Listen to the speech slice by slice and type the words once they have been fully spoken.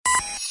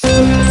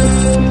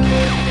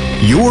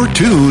You're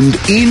tuned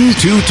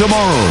into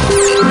tomorrow.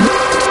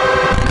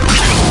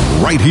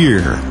 Right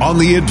here on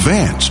the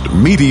Advanced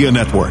Media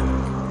Network.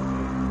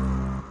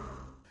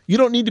 You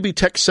don't need to be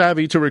tech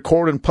savvy to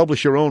record and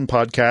publish your own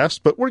podcast,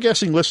 but we're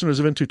guessing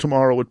listeners of Into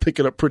Tomorrow would pick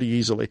it up pretty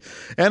easily.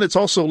 And it's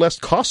also less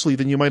costly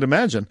than you might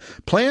imagine.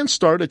 Plans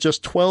start at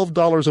just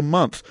 $12 a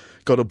month.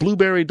 Go to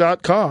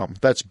Blubrry.com.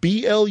 That's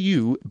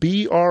BLUBRRY.com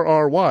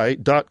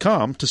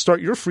to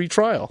start your free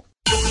trial.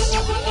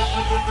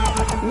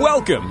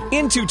 Welcome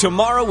Into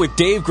Tomorrow with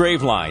Dave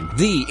Graveline,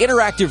 the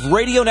interactive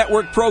radio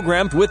network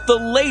program with the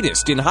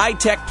latest in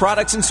high-tech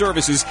products and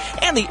services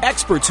and the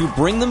experts who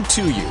bring them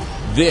to you.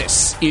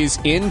 This is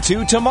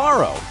Into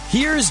Tomorrow.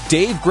 Here's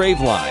Dave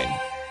Graveline.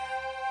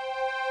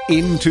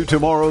 Into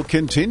Tomorrow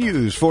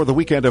continues for the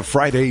weekend of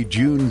Friday,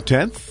 June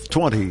 10th,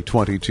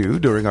 2022,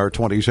 during our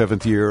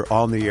 27th year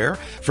on the air.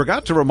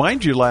 Forgot to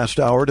remind you last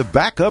hour to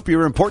back up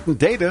your important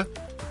data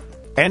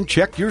and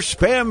check your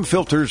spam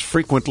filters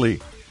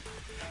frequently.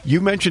 You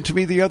mentioned to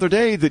me the other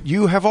day that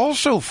you have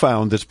also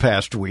found this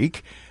past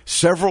week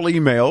several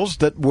emails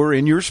that were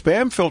in your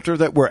spam filter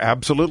that were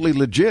absolutely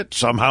legit.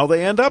 Somehow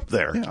they end up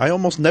there. Yeah, I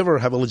almost never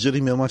have a legit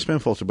email in my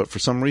spam filter, but for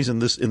some reason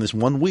in this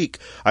 1 week,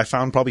 I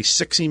found probably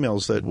 6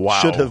 emails that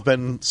should have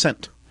been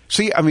sent.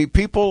 See, I mean,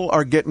 people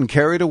are getting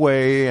carried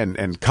away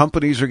and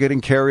companies are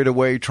getting carried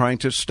away trying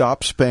to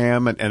stop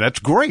spam, and that's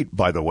great,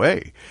 by the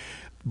way.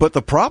 But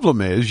the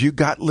problem is you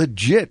got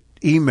legit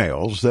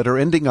emails that are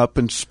ending up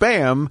in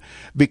spam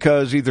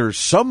because either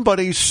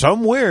somebody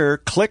somewhere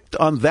clicked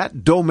on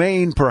that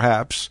domain,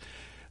 perhaps.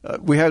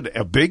 We had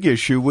a big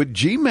issue with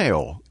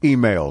Gmail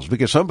emails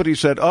because somebody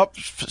said,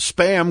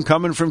 spam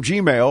coming from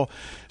Gmail.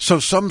 So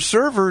some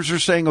servers are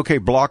saying, okay,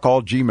 block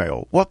all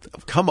Gmail. What?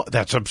 Come on,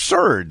 that's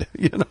absurd,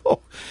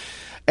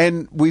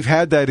 And we've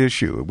had that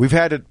issue. We've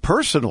had it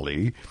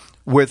personally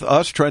with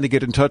us trying to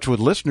get in touch with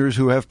listeners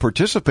who have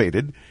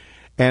participated.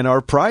 And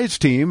our prize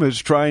team is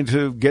trying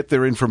to get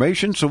their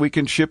information so we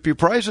can ship you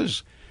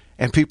prizes.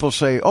 And people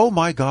say, oh,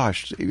 my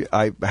gosh,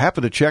 I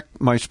happened to check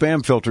my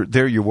spam filter.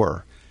 There you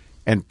were.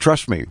 And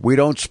trust me, we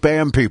don't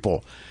spam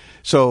people.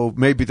 So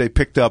maybe they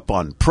picked up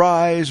on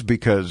prize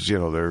because,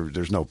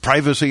 there's no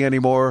privacy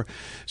anymore.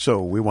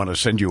 So we want to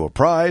send you a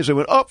prize. They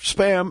went,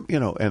 spam,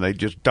 and they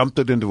just dumped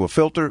it into a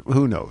filter.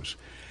 Who knows?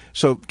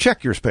 So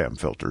check your spam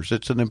filters.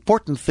 It's an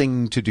important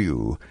thing to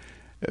do.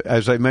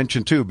 As I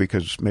mentioned, too,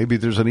 because maybe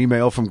there's an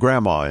email from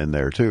Grandma in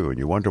there, too, and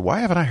you wonder,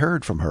 why haven't I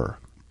heard from her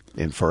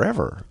in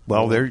forever?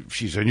 Well,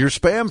 she's in your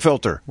spam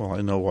filter. Well,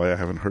 I know why I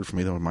haven't heard from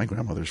either of my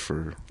grandmothers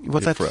forever.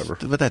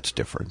 But that's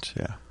different,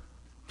 yeah.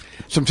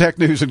 Some tech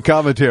news and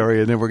commentary,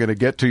 and then we're going to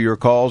get to your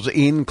calls,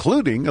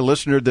 including a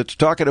listener that's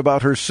talking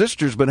about her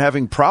sister's been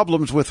having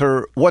problems with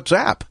her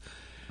WhatsApp,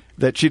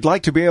 that she'd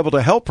like to be able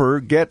to help her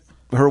get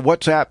her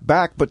WhatsApp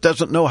back, but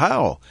doesn't know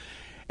how.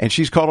 And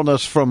she's calling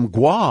us from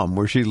Guam,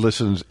 where she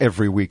listens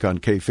every week on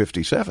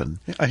K57.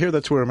 I hear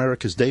that's where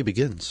America's day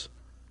begins.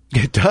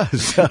 It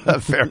does.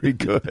 Very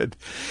good.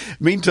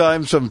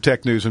 Meantime, some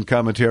tech news and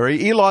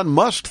commentary. Elon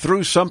Musk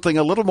threw something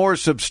a little more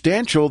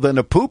substantial than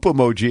a poop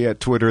emoji at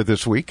Twitter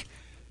this week,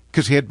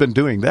 because he had been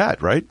doing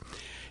that, right?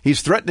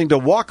 He's threatening to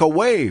walk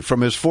away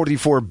from his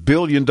 $44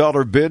 billion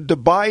bid to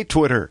buy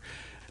Twitter,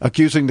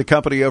 accusing the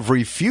company of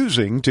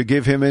refusing to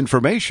give him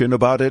information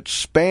about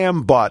its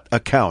spam bot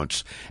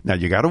accounts. Now,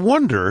 you got to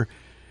wonder,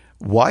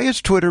 why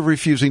is Twitter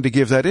refusing to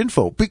give that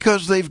info?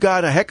 Because they've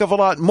got a heck of a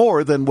lot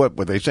more than what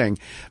were they saying?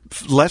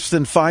 Less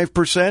than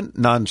 5%?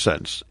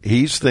 Nonsense.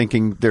 He's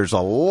thinking there's a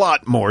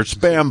lot more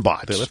spam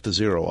bots. They left a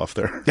zero off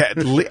there.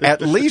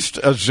 At least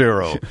a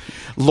zero.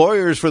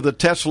 Lawyers for the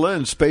Tesla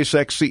and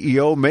SpaceX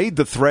CEO made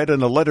the threat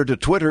in a letter to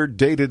Twitter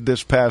dated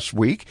this past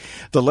week.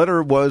 The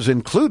letter was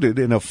included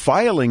in a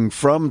filing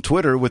from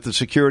Twitter with the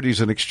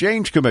Securities and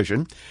Exchange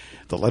Commission.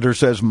 The letter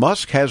says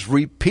Musk has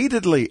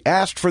repeatedly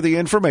asked for the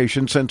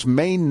information since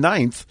May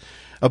 9th,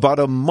 about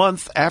a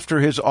month after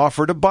his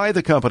offer to buy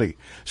the company,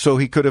 so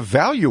he could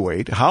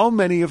evaluate how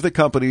many of the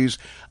company's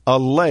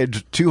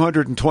alleged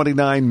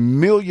 229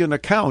 million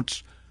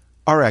accounts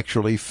are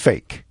actually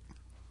fake.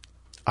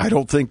 I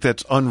don't think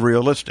that's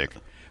unrealistic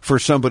for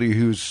somebody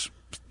who's,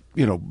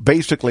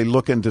 basically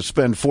looking to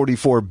spend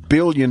 $44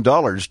 billion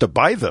to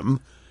buy them.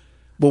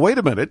 Well, wait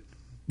a minute.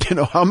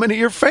 How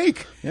many are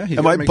fake? Yeah,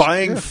 am I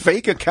buying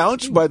fake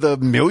accounts by the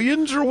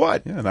millions or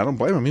what? Yeah, and I don't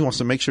blame him. He wants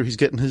to make sure he's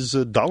getting his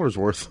dollars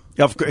worth.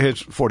 His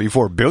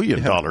 $44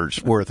 billion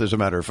worth, as a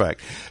matter of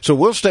fact. So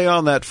we'll stay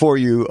on that for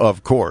you,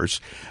 of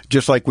course,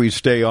 just like we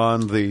stay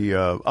on the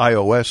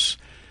iOS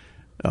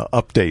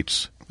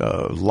updates.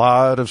 A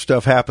lot of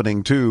stuff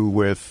happening, too,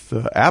 with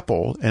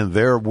Apple and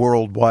their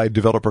worldwide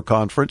developer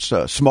conference.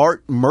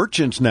 Smart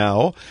merchants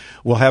now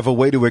will have a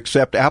way to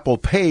accept Apple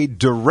Pay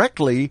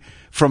directly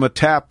from a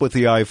tap with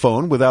the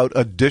iPhone without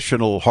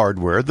additional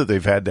hardware that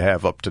they've had to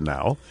have up to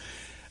now.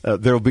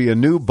 There will be a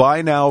new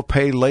buy now,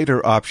 pay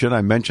later option.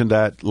 I mentioned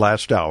that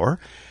last hour.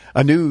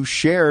 A new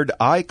shared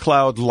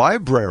iCloud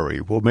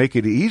library will make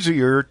it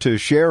easier to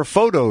share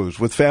photos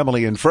with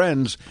family and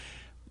friends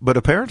But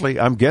apparently,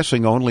 I'm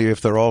guessing only if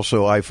they're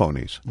also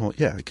iPhonies. Well,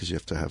 yeah, because you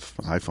have to have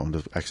an iPhone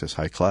to access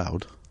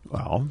iCloud.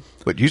 Well,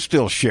 but you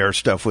still share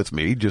stuff with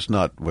me, just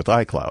not with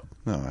iCloud.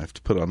 No, I have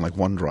to put it on like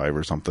OneDrive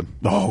or something.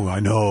 Oh, I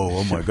know.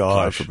 Oh, my gosh.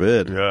 God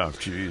forbid. Yeah,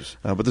 jeez.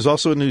 But there's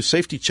also a new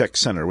safety check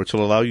center, which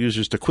will allow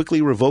users to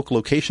quickly revoke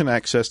location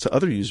access to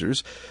other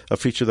users, a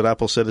feature that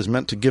Apple said is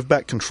meant to give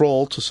back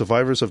control to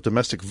survivors of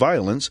domestic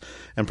violence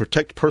and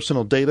protect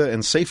personal data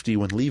and safety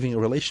when leaving a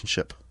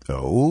relationship.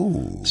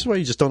 Oh. This is why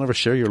you just don't ever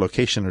share your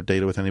location or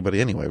data with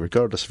anybody anyway,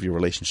 regardless of your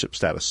relationship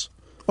status.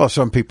 Well,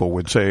 some people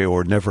would say,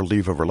 or never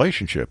leave a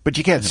relationship. But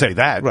you can't say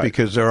that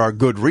because there are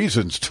good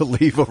reasons to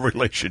leave a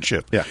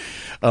relationship. Yeah.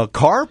 A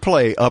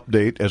CarPlay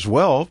update as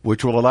well,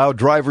 which will allow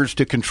drivers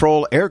to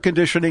control air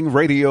conditioning,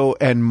 radio,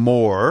 and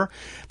more.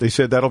 They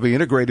said that'll be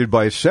integrated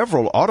by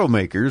several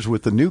automakers,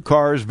 with the new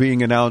cars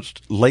being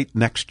announced late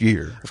next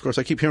year. Of course,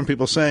 I keep hearing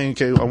people saying,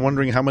 okay, I'm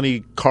wondering how many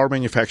car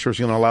manufacturers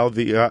are going to allow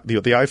the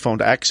iPhone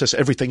to access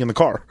everything in the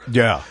car.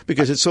 Yeah.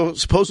 Because it's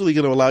supposedly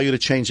going to allow you to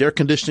change air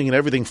conditioning and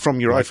everything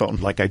from your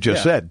iPhone. Like I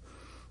just said.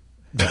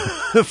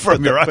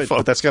 From your iPhone.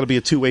 But that's got to be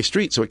a two-way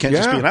street, so it can't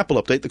just be an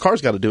Apple update. The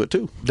car's got to do it,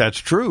 too. That's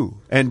true.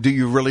 And do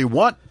you really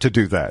want to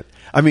do that?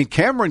 I mean,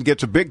 Cameron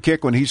gets a big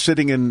kick when he's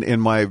sitting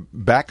in my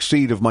back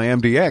seat of my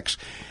MDX,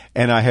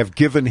 and I have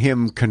given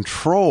him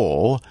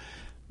control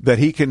that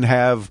he can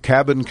have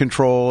cabin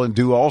control and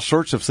do all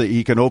sorts of things.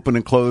 He can open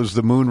and close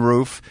the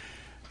moonroof.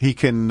 He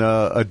can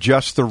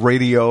adjust the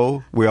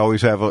radio. We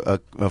always have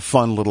a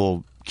fun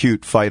little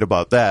cute fight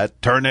about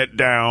that. Turn it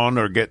down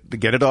or get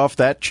it off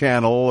that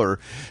channel or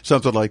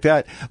something like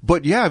that.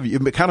 But yeah,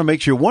 it kind of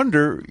makes you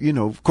wonder,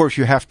 of course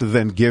you have to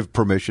then give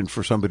permission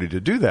for somebody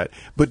to do that.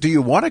 But do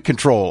you want to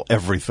control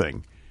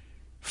everything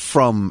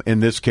from,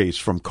 in this case,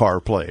 from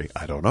CarPlay?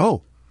 I don't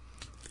know.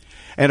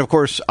 And, of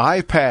course,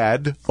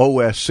 iPad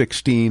OS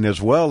 16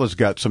 as well has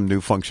got some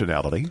new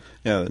functionality.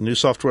 Yeah, the new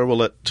software will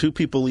let two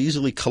people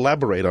easily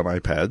collaborate on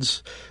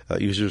iPads.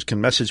 Users can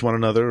message one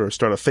another or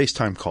start a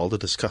FaceTime call to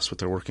discuss what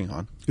they're working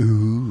on.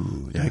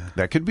 Ooh, yeah.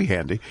 That could be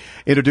handy.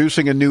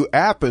 Introducing a new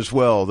app as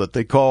well that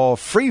they call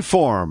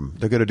Freeform.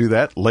 They're going to do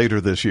that later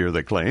this year,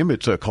 they claim.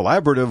 It's a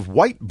collaborative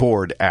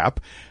whiteboard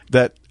app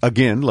that,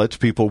 again, lets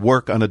people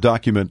work on a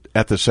document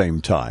at the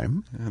same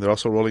time. And they're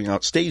also rolling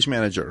out Stage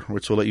Manager,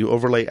 which will let you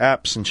overlay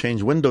apps and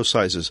change window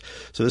sizes.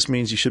 So this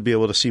means you should be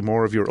able to see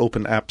more of your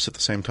open apps at the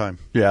same time.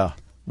 Yeah,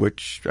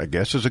 which I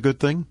guess is a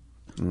good thing.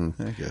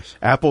 I guess.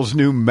 Apple's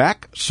new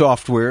Mac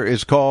software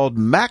is called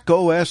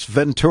macOS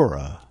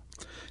Ventura.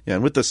 Yeah,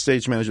 and with the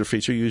Stage Manager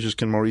feature, users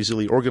can more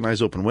easily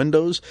organize open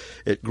windows.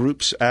 It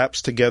groups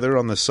apps together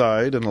on the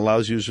side and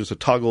allows users to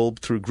toggle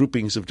through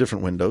groupings of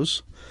different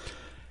windows.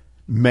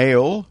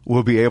 Mail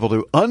will be able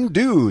to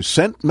undo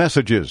sent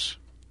messages.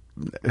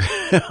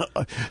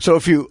 So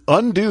if you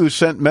undo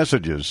sent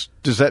messages,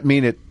 does that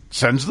mean it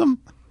sends them?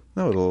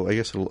 No, I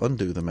guess it'll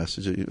undo the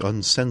message. It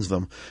unsends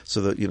them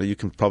so that you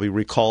can probably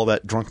recall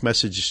that drunk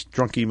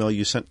email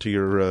you sent to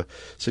your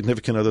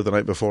significant other the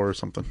night before or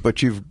something.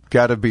 But you've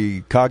got to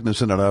be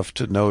cognizant enough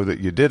to know that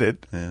you did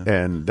it. Yeah.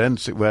 And then,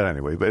 well,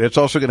 anyway, but it's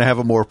also going to have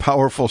a more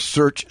powerful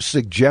search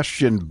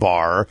suggestion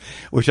bar,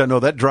 which I know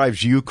that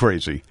drives you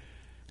crazy.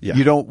 Yeah.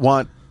 You don't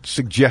want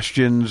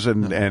suggestions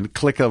and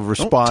click a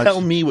response. Don't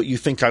tell me what you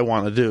think I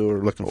want to do or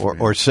looking for.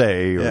 Or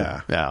say.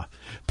 Yeah.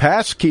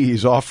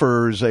 Passkeys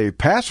offers a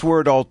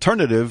password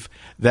alternative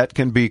that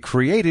can be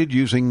created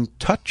using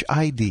Touch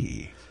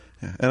ID.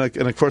 Yeah.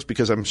 And of course,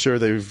 because I'm sure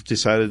they've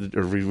decided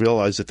or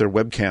realized that their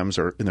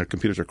webcams in their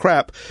computers are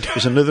crap,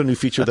 there's another new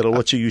feature that will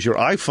let you use your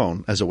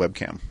iPhone as a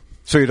webcam.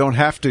 So you don't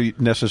have to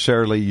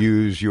necessarily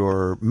use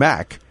your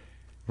Mac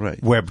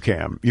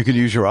webcam. You can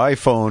use your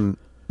iPhone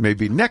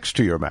maybe next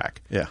to your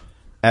Mac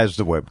as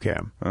the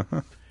webcam.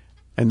 Uh-huh.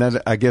 And then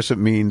I guess it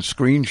means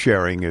screen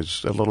sharing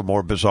is a little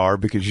more bizarre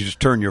because you just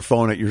turn your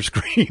phone at your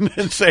screen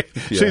and say,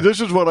 see,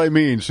 this is what I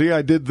mean. See,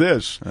 I did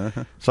this.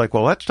 Uh-huh. It's like,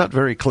 well, that's not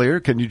very clear.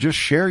 Can you just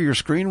share your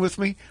screen with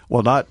me?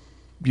 Well, not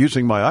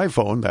using my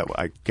iPhone. That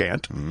I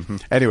can't. Mm-hmm.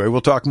 Anyway,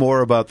 we'll talk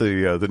more about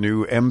the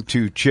new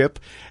M2 chip.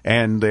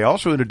 And they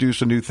also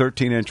introduced a new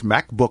 13-inch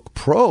MacBook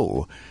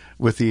Pro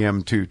with the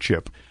M2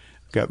 chip.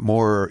 Got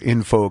more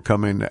info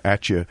coming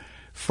at you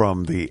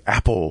from the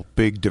Apple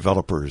Big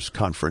Developers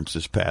Conference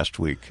this past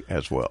week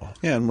as well.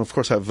 Yeah, and of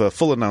course have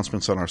full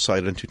announcements on our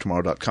site at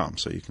intotomorrow.com,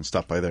 so you can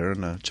stop by there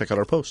and check out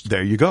our post.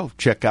 There you go.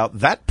 Check out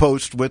that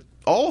post with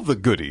all the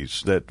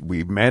goodies that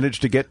we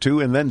managed to get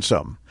to and then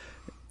some.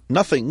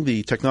 Nothing,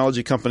 the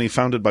technology company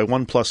founded by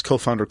OnePlus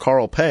co-founder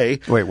Carl Pei.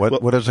 Wait,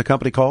 what is the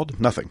company called?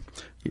 Nothing.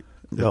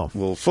 No.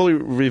 Will fully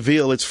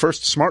reveal its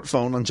first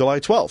smartphone on July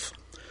 12th.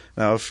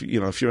 Now, if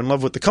you're in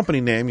love with the company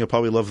name, you'll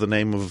probably love the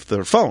name of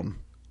their phone.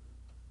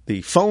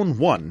 The Phone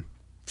 1,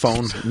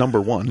 phone number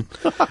 1,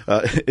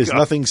 is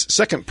Nothing's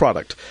second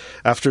product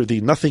after the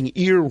Nothing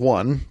Ear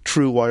 1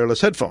 true wireless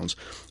headphones,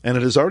 and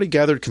it has already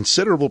gathered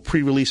considerable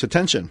pre-release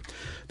attention.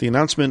 The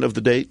announcement of the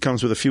date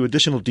comes with a few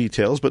additional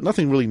details, but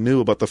nothing really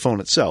new about the phone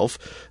itself.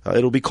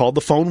 It'll be called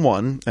the Phone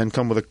 1 and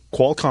come with a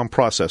Qualcomm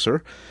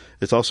processor.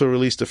 It's also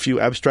released a few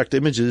abstract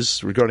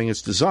images regarding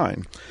its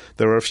design.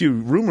 There are a few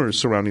rumors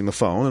surrounding the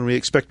phone, and we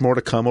expect more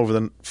to come over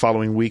the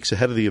following weeks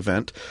ahead of the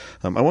event.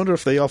 I wonder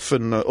if they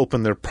often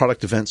open their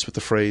product events with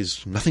the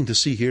phrase, "Nothing to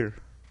see here."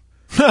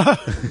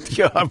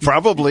 Yeah,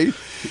 probably.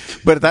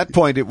 But at that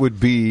point, it would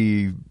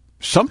be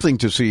something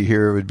to see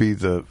here. It would be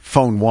the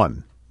Phone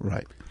 1.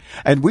 Right.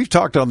 And we've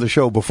talked on the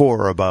show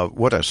before about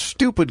what a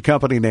stupid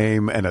company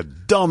name and a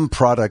dumb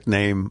product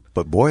name.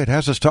 But boy, it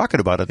has us talking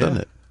about it, doesn't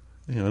it?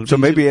 So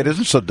maybe it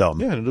isn't so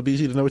dumb. Yeah, it'll be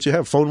easy to know what you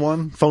have. Phone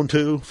 1, Phone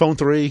 2, Phone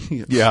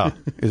 3. Yeah.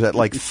 Is that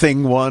like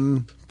Thing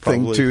 1,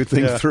 Probably. Thing 2,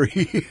 Thing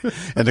 3?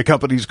 And the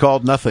company's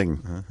called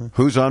Nothing.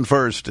 Who's on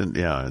first? And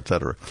et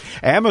cetera.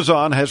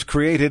 Amazon has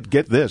created,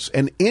 get this,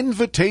 an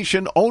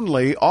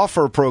invitation-only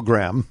offer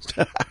program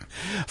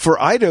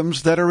for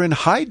items that are in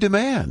high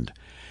demand.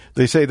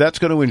 They say that's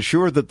going to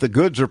ensure that the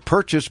goods are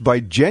purchased by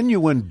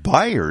genuine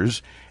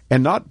buyers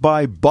and not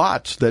by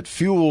bots that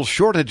fuel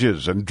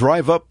shortages and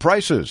drive up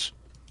prices.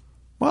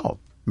 Well,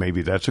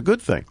 maybe that's a good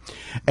thing.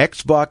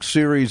 Xbox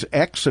Series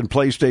X and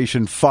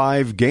PlayStation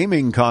 5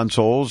 gaming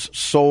consoles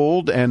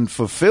sold and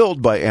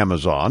fulfilled by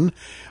Amazon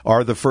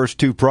are the first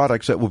two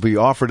products that will be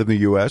offered in the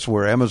U.S.,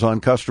 where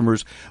Amazon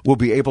customers will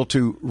be able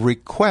to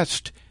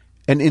request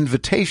an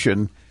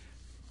invitation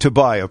to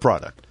buy a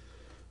product.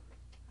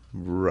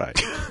 Right.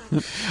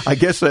 I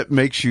guess that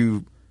makes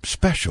you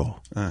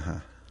special.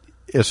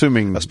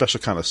 Assuming A special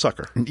kind of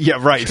sucker. Yeah,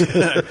 right.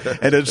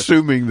 And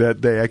assuming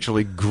that they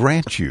actually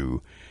grant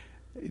you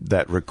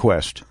that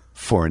request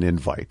for an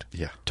invite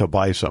to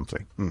buy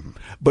something.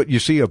 But you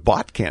see, a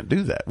bot can't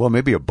do that. Well,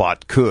 maybe a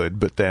bot could,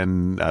 but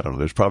then, I don't know,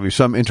 there's probably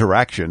some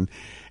interaction,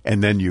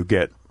 and then you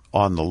get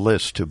on the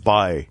list to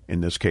buy,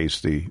 in this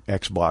case, the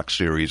Xbox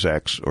Series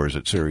X, or is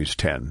it Series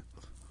 10?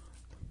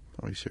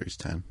 Probably Series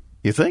 10.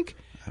 You think?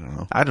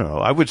 I don't know.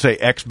 I would say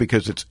X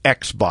because it's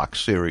Xbox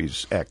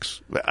Series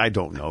X. I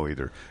don't know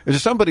either.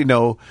 Does somebody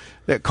know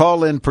that?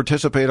 Call in,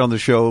 participate on the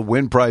show,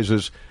 win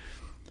prizes,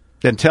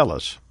 then tell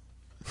us.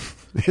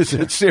 Is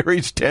it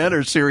Series 10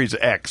 or Series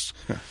X?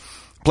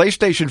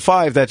 PlayStation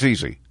 5, that's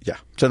easy. Yeah.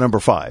 It's a number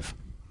 5.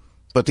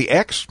 But the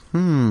X?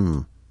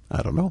 I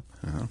don't know.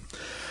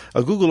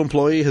 A Google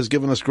employee has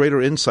given us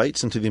greater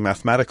insights into the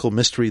mathematical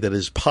mystery that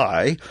is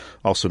pi,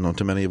 also known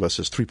to many of us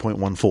as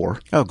 3.14.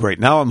 Oh, great.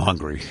 Now I'm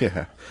hungry.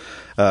 Yeah.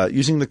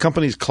 Using the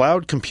company's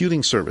cloud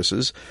computing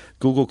services,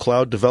 Google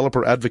Cloud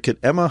developer advocate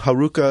Emma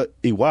Haruka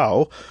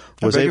Iwao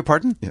was I beg your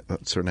pardon? Yeah,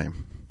 that's her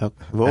name.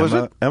 What was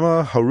it?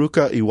 Emma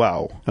Haruka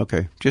Iwao.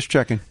 Okay, just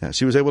checking. Yeah,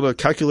 she was able to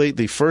calculate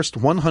the first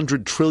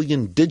 100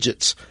 trillion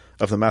digits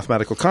of the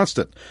mathematical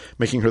constant,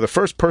 making her the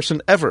first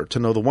person ever to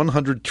know the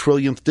 100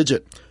 trillionth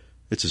digit.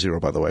 It's a 0,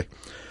 by the way.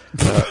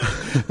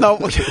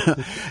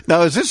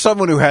 Now, is this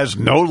someone who has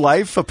no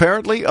life,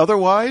 apparently,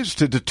 otherwise,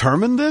 to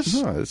determine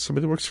this? No, it's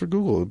somebody who works for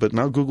Google. But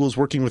now Google is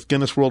working with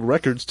Guinness World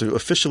Records to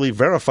officially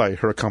verify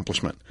her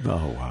accomplishment.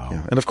 Oh, wow.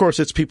 Yeah. And, of course,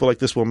 it's people like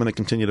this woman that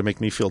continue to make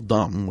me feel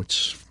dumb,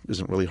 which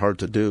isn't really hard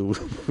to do,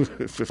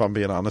 if I'm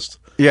being honest.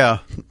 Yeah.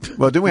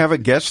 Well, didn't we have a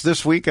guest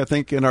this week, I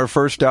think, in our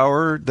first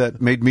hour that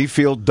made me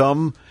feel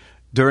dumb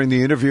during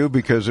the interview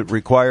because it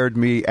required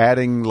me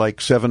adding like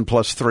 7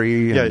 plus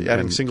 3?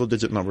 Adding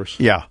single-digit numbers.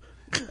 Yeah.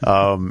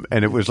 And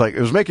it was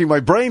making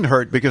my brain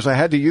hurt because I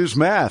had to use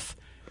math.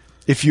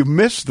 If you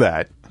missed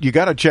that, you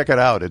got to check it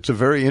out. It's a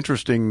very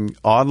interesting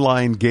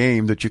online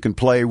game that you can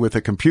play with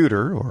a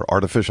computer or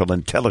artificial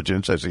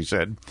intelligence, as he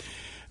said,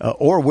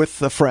 or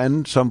with a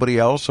friend, somebody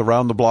else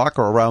around the block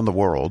or around the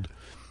world.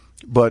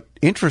 But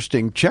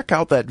interesting, check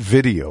out that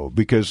video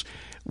because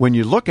when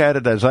you look at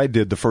it as I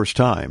did the first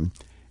time,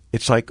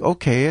 it's like,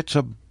 okay, it's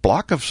a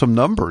block of some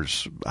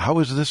numbers. How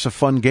is this a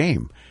fun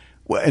game?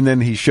 And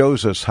then he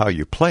shows us how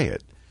you play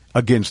it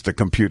against the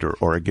computer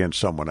or against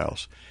someone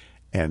else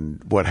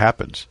and what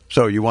happens.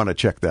 So you want to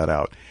check that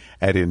out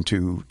at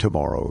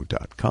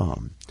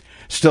intotomorrow.com.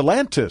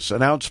 Stellantis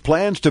announced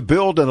plans to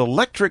build an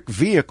electric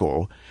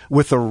vehicle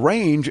with a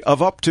range of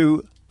up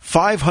to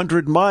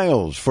 500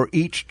 miles for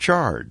each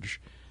charge.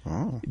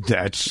 Oh.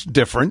 That's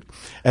different.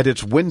 At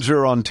its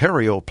Windsor,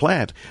 Ontario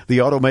plant, the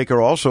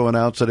automaker also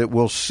announced that it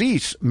will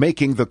cease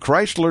making the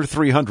Chrysler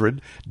 300,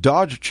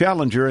 Dodge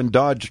Challenger, and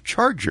Dodge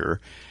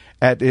Charger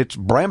at its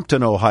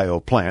Brampton,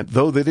 Ohio plant,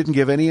 though they didn't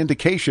give any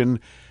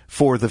indication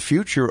for the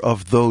future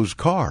of those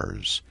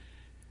cars.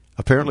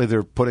 Apparently,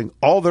 they're putting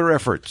all their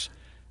efforts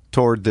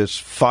toward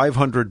this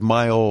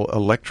 500-mile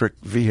electric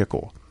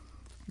vehicle.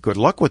 Good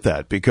luck with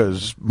that,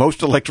 because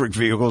most electric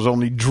vehicles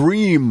only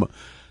dream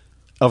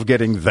of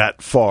getting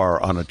that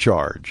far on a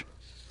charge.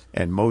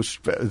 And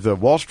the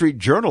Wall Street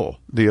Journal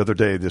the other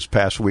day, this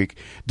past week,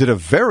 did a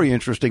very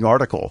interesting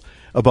article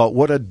about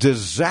what a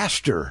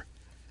disaster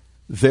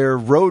their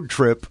road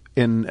trip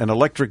in an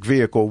electric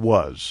vehicle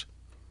was.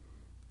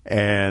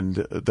 And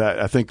that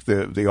I think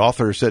the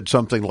author said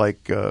something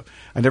like, I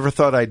never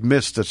thought I'd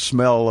miss the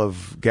smell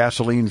of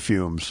gasoline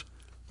fumes.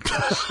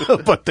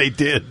 But they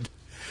did.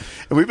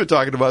 And we've been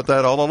talking about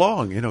that all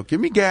along. Give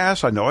me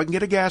gas. I know I can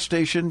get a gas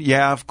station.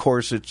 Yeah, of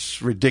course,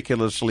 it's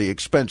ridiculously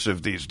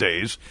expensive these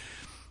days.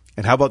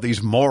 And how about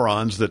these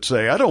morons that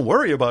say, I don't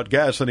worry about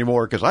gas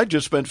anymore because I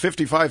just spent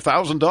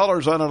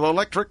 $55,000 on an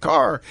electric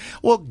car?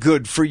 Well,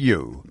 good for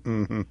you.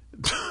 Mm-hmm.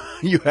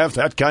 You have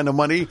that kind of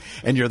money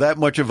and you're that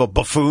much of a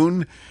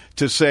buffoon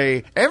to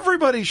say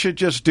everybody should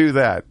just do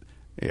that.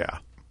 Yeah,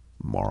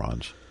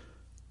 morons.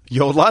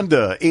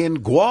 Yolanda in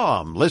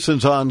Guam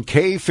listens on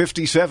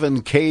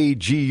K57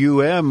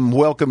 KGUM.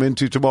 Welcome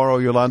into Tomorrow,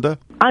 Yolanda.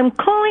 I'm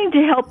calling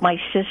to help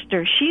my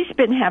sister. She's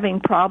been having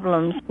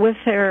problems with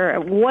her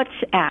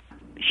WhatsApp.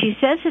 She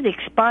says it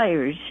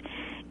expires,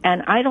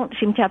 and I don't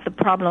seem to have the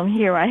problem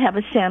here. I have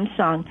a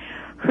Samsung.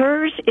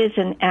 Hers is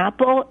an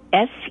Apple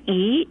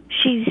SE.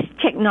 She's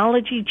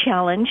technology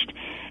challenged,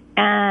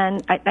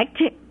 and I'd like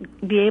to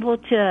be able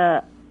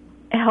to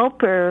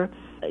help her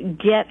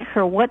get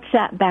her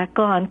WhatsApp back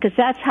on, because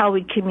that's how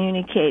we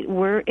communicate.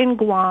 We're in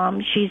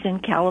Guam. She's in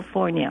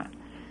California.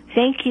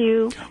 Thank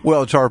you.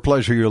 Well, it's our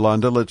pleasure,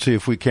 Yolanda. Let's see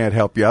if we can't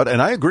help you out.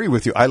 And I agree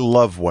with you. I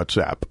love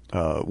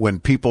WhatsApp. When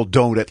people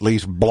don't at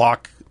least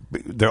block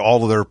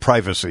all of their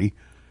privacy.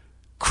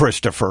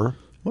 Christopher.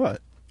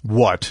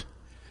 What?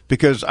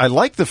 Because I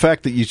like the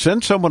fact that you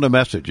send someone a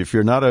message. If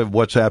you're not a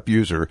WhatsApp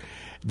user,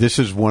 this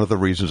is one of the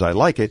reasons I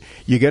like it.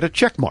 You get a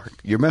check mark.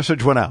 Your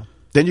message went out.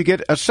 Then you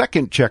get a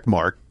second check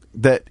mark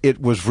that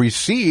it was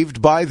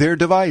received by their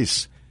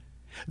device.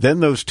 Then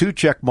those two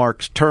check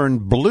marks turn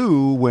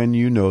blue when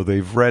you know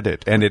they've read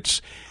it. And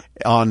it's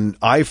on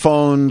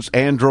iPhones,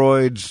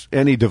 Androids,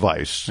 any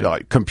device,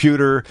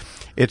 computer,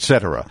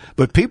 etc.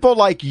 But people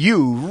like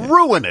you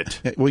ruin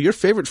it. Well, your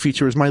favorite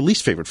feature is my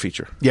least favorite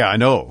feature. Yeah, I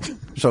know.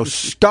 So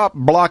stop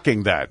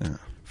blocking that.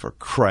 For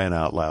crying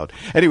out loud.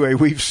 Anyway,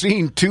 we've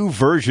seen two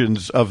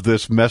versions of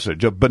this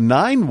message, a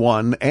benign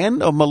one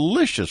and a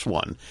malicious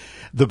one.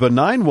 The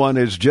benign one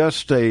is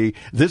just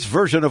this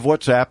version of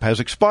WhatsApp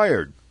has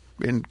expired,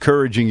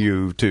 encouraging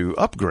you to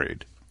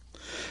upgrade.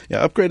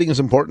 Yeah, upgrading is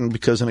important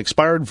because an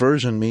expired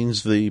version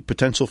means the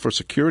potential for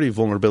security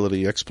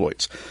vulnerability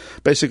exploits.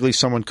 Basically,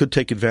 someone could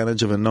take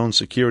advantage of a known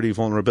security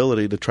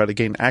vulnerability to try to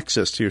gain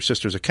access to your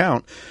sister's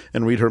account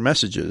and read her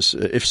messages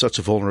if such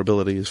a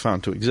vulnerability is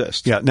found to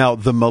exist. Yeah, now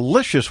the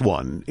malicious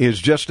one is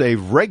just a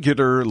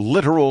regular,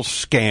 literal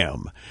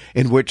scam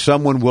in which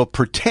someone will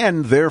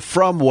pretend they're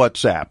from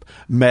WhatsApp,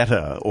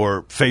 Meta,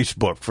 or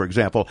Facebook, for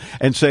example,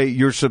 and say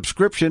your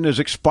subscription is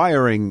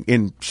expiring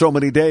in so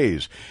many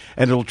days,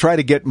 and it'll try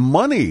to get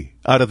money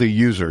out of the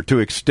user to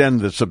extend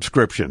the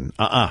subscription.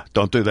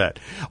 Don't do that.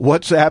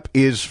 WhatsApp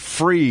is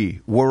free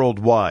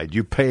worldwide.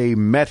 You pay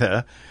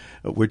Meta,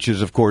 which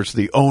is, of course,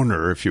 the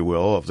owner, if you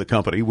will, of the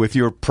company, with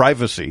your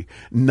privacy,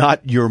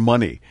 not your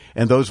money.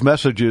 And those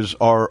messages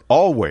are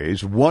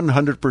always,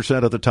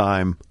 100% of the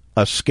time,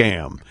 a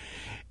scam.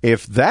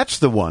 If that's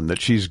the one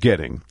that she's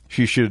getting,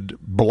 she should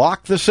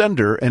block the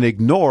sender and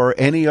ignore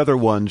any other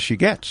ones she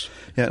gets.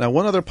 Yeah, now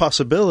one other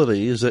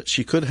possibility is that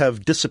she could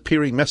have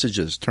disappearing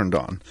messages turned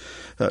on.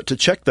 To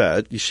check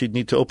that, she'd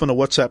need to open a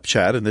WhatsApp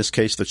chat, in this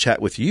case the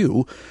chat with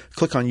you,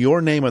 click on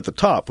your name at the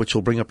top, which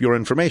will bring up your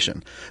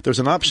information. There's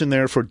an option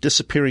there for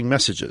disappearing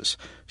messages.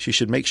 She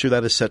should make sure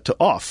that is set to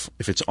off.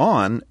 If it's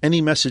on,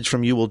 any message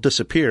from you will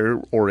disappear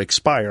or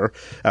expire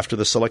after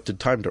the selected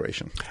time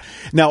duration.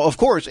 Now, of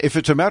course, if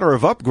it's a matter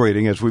of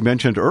upgrading, as we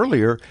mentioned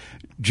earlier,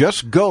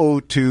 just go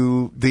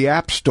to the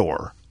App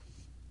Store,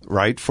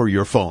 right, for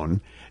your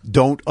phone.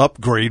 Don't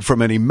upgrade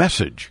from any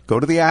message. Go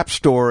to the App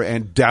Store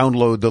and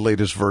download the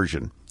latest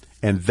version,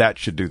 and that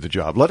should do the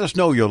job. Let us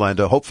know,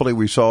 Yolanda. Hopefully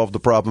we solved the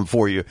problem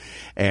for you,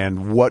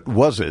 and what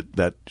was it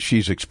that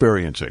she's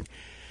experiencing.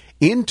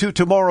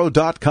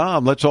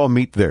 IntoTomorrow.com. Let's all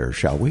meet there,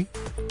 shall we?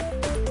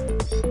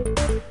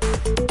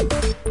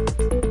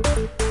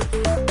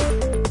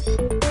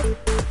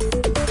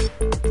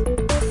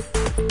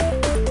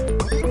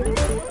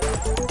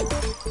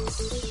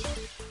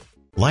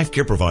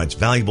 LifeCare provides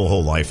valuable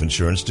whole life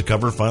insurance to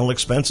cover final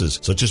expenses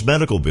such as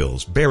medical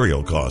bills,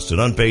 burial costs, and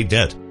unpaid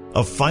debt.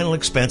 A final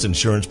expense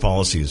insurance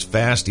policy is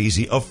fast,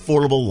 easy,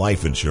 affordable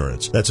life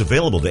insurance that's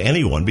available to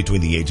anyone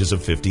between the ages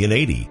of 50 and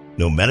 80.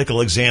 No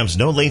medical exams,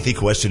 no lengthy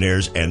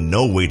questionnaires, and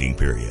no waiting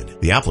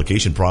period. The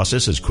application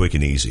process is quick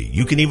and easy.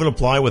 You can even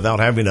apply without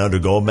having to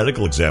undergo a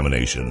medical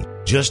examination.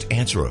 Just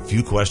answer a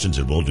few questions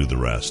and we'll do the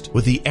rest.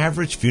 With the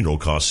average funeral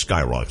cost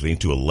skyrocketing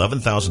to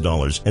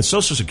 $11,000 and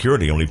Social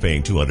Security only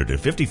paying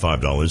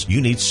 $255, you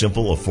need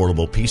simple,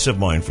 affordable peace of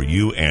mind for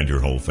you and your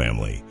whole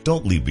family.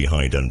 Don't leave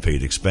behind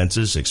unpaid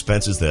expenses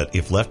that,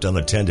 if left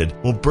unattended,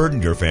 will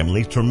burden your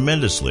family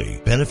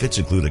tremendously. Benefits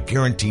include a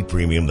guaranteed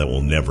premium that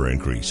will never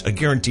increase, a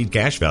guaranteed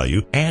cash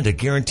value, and a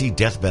guaranteed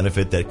death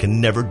benefit that can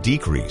never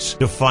decrease.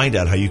 To find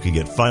out how you can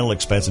get final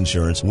expense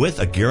insurance with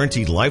a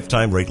guaranteed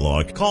lifetime rate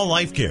lock, call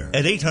LifeCare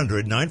at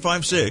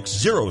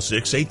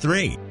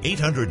 800-956-0683.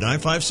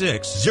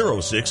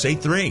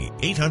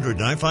 800-956-0683.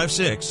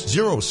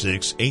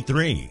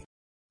 800-956-0683.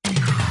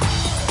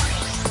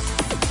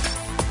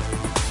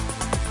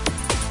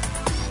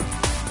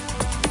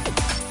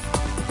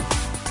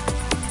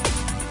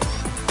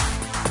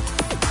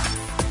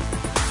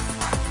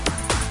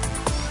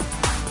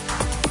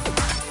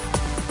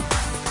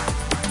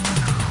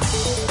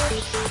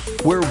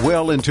 We're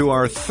well into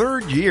our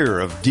third year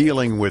of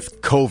dealing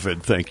with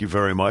COVID, thank you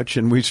very much,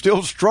 and we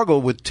still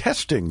struggle with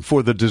testing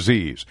for the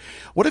disease.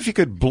 What if you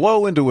could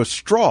blow into a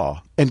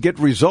straw and get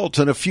results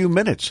in a few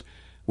minutes?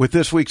 With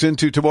this week's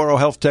Into Tomorrow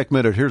Health Tech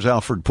Minute, here's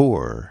Alfred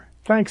Poor.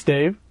 Thanks,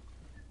 Dave.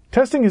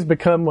 Testing has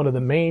become one of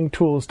the main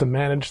tools to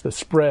manage the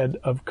spread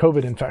of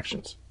COVID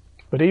infections.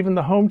 But even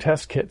the home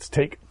test kits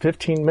take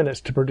 15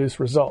 minutes to produce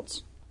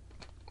results.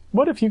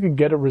 What if you could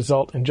get a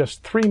result in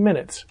just 3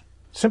 minutes,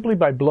 simply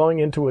by blowing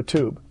into a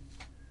tube?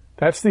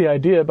 That's the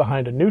idea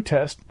behind a new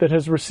test that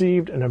has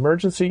received an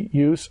emergency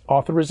use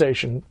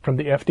authorization from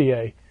the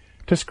FDA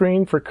to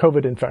screen for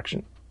COVID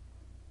infection.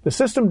 The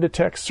system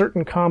detects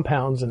certain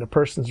compounds in a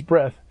person's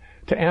breath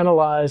to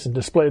analyze and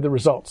display the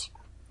results.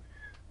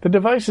 The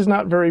device is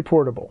not very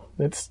portable.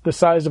 It's the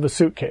size of a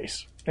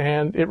suitcase,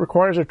 and it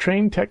requires a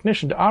trained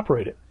technician to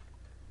operate it.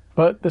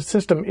 But the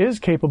system is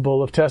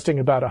capable of testing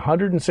about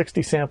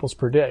 160 samples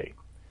per day,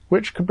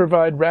 which could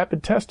provide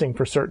rapid testing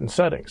for certain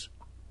settings.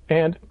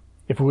 And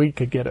if we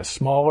could get a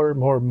smaller,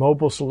 more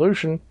mobile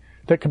solution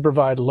that could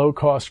provide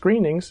low-cost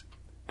screenings,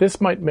 this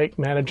might make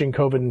managing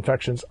COVID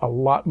infections a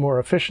lot more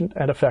efficient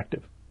and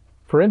effective.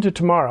 For Into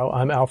Tomorrow,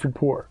 I'm Alfred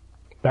Poor.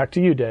 Back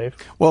to you, Dave.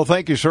 Well,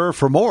 thank you, sir.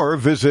 For more,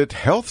 visit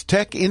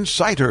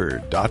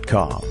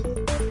healthtechinsider.com.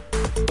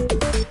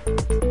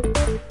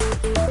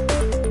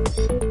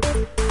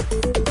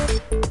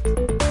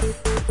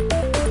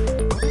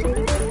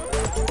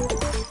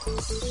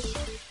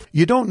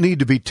 You don't need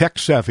to be tech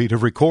savvy to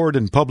record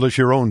and publish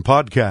your own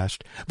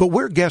podcast, but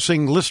we're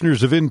guessing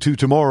listeners of Into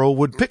Tomorrow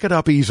would pick it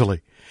up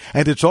easily.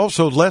 And it's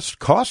also less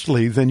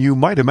costly than you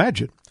might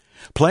imagine.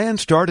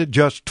 Plans start at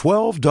just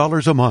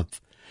 $12 a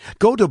month.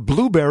 Go to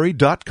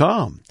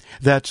Blubrry.com.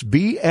 That's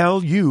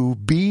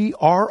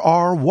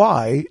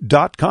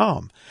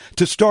BLUBRRY.com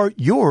to start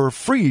your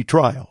free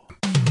trial.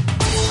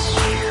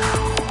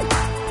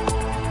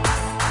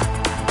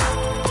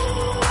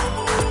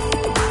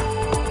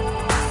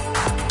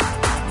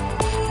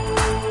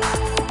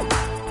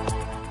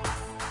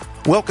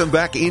 Welcome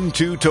back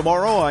Into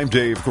Tomorrow. I'm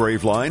Dave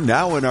Graveline,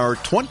 now in our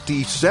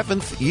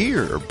 27th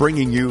year,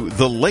 bringing you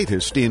the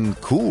latest in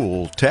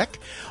cool tech,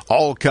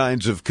 all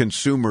kinds of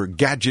consumer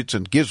gadgets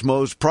and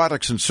gizmos,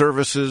 products and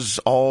services,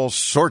 all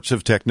sorts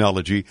of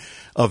technology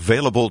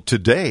available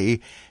today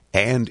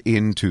and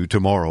into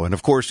tomorrow. And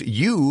of course,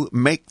 you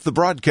make the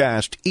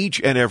broadcast each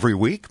and every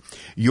week.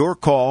 Your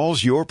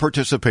calls, your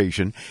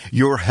participation,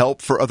 your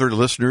help for other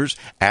listeners,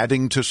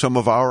 adding to some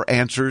of our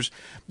answers,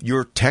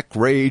 your tech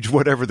rage,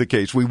 whatever the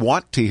case. We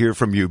want to hear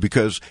from you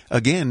because,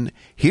 again,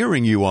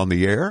 hearing you on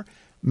the air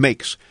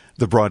makes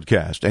the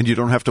broadcast. And you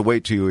don't have to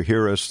wait till you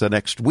hear us the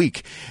next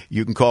week.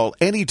 You can call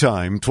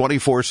anytime,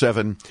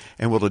 24/7,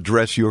 and we'll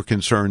address your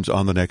concerns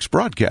on the next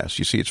broadcast.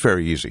 You see, it's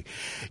very easy.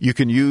 You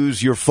can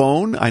use your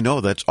phone. I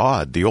know that's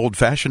odd. The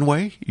old-fashioned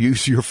way?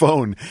 Use your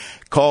phone.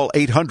 Call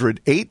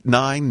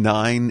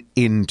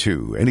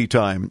 800-899-INTO.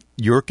 Anytime,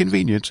 your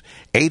convenience,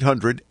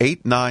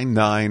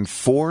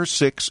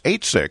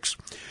 800-899-4686.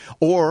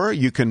 Or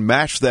you can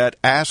mash that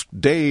Ask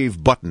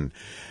Dave button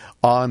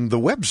on the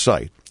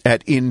website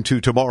at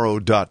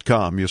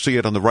intotomorrow.com. You'll see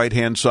it on the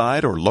right-hand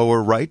side or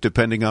lower right,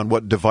 depending on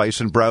what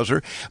device and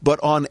browser. But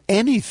on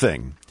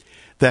anything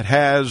that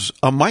has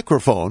a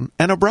microphone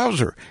and a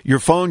browser, your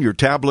phone, your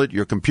tablet,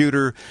 your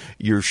computer,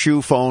 your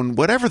shoe phone,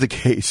 whatever the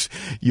case,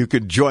 you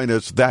could join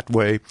us that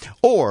way.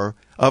 Or,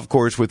 of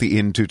course, with the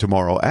Into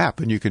Tomorrow app,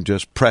 and you can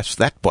just press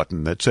that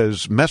button that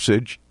says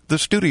Message the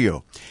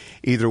Studio.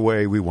 Either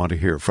way, we want to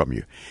hear from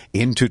you.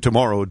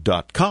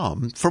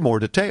 Intotomorrow.com for more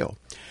detail.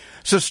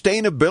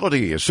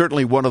 Sustainability is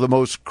certainly one of the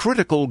most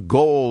critical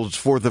goals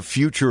for the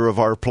future of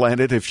our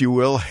planet, if you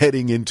will,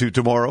 heading into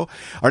tomorrow.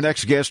 Our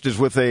next guest is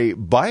with a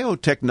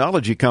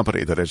biotechnology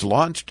company that has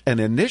launched an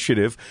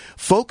initiative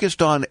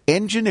focused on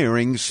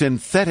engineering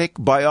synthetic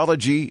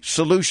biology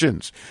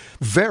solutions.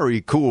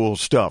 Very cool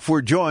stuff.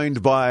 We're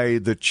joined by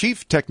the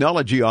Chief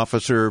Technology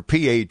Officer,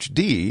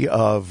 PhD,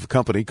 of a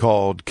company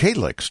called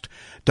Calyxt,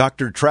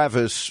 Dr.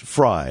 Travis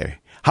Fry.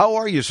 How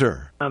are you,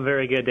 sir? I'm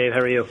very good, Dave.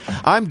 How are you?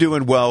 I'm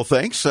doing well,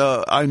 thanks.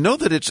 I know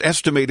that it's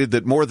estimated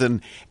that more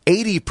than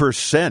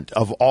 80%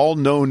 of all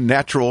known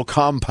natural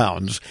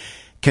compounds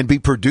can be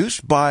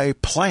produced by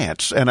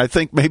plants. And I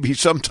think maybe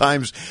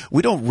sometimes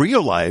we don't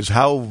realize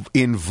how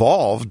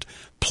involved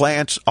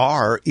plants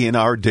are in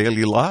our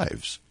daily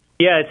lives.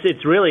 Yeah,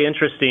 it's really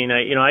interesting.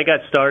 I got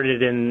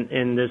started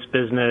in this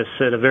business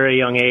at a very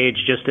young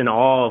age, just in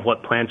awe of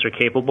what plants are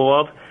capable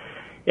of.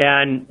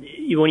 And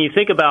when you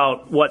think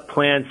about what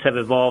plants have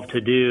evolved to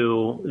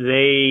do,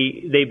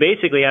 they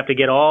basically have to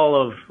get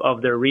all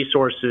of their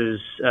resources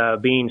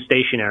being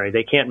stationary.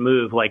 They can't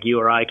move like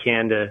you or I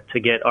can to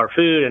get our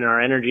food and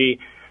our energy.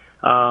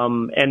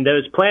 And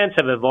those plants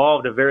have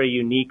evolved a very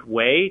unique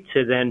way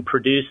to then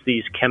produce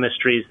these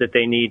chemistries that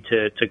they need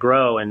to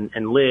grow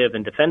and live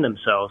and defend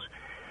themselves.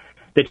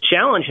 The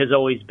challenge has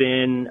always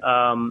been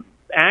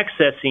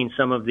accessing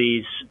some of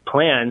these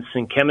plants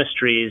and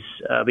chemistries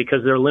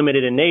because they're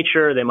limited in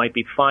nature. They might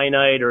be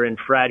finite or in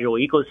fragile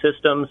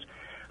ecosystems,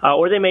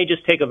 or they may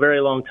just take a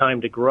very long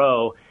time to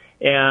grow.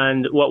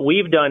 And what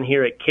we've done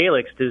here at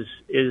Calyxt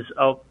is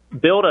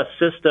build a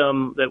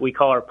system that we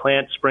call our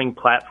Plant Spring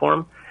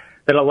platform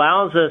that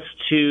allows us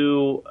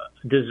to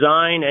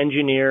design,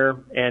 engineer,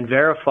 and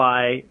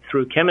verify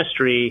through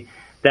chemistry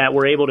that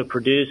we're able to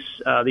produce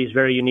these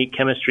very unique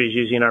chemistries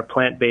using our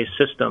plant-based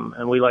system.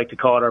 And we like to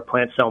call it our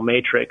plant cell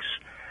matrix.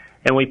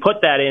 And we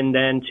put that in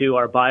then to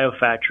our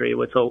biofactory,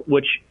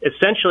 which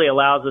essentially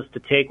allows us to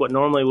take what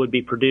normally would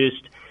be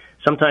produced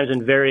sometimes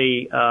in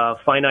very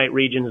finite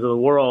regions of the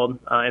world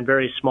in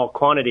very small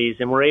quantities,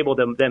 and we're able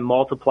to then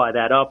multiply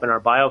that up in our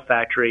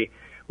biofactory,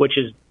 which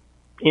is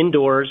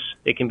indoors.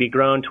 It can be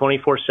grown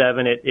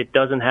 24/7. It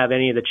doesn't have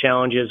any of the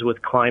challenges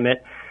with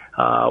climate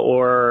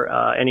or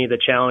any of the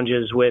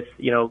challenges with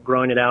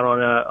growing it out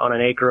on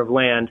an acre of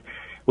land.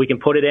 We can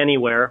put it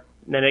anywhere,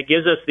 and it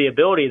gives us the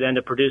ability then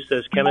to produce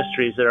those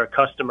chemistries that our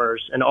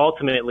customers and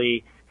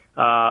ultimately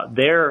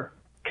their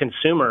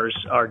consumers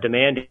are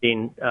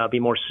demanding be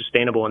more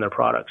sustainable in their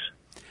products.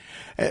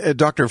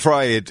 Dr.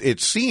 Fry, it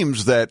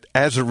seems that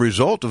as a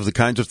result of the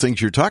kinds of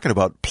things you're talking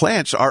about,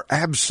 plants are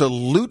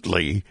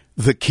absolutely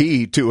the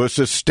key to a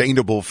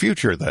sustainable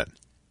future then.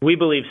 We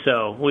believe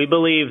so. We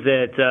believe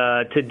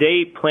that to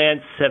date,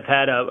 plants have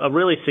had a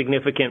really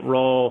significant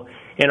role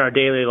in our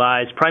daily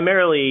lives,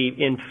 primarily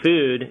in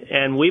food,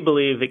 and we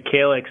believe at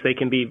Calyxt they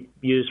can be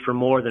used for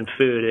more than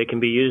food. They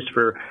can be used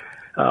for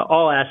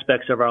all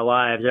aspects of our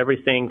lives,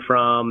 everything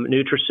from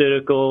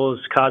nutraceuticals,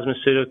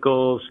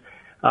 cosmeceuticals,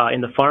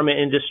 in the pharma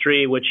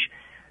industry, which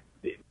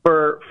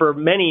for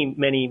many,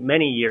 many,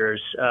 many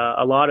years,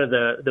 a lot of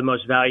the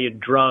most valued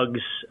drugs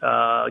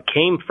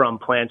came from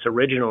plants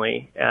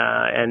originally,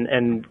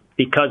 and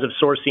because of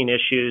sourcing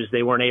issues,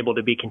 they weren't able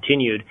to be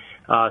continued,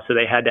 so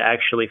they had to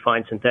actually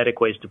find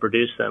synthetic ways to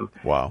produce them.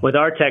 Wow. With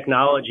our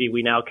technology,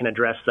 we now can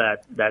address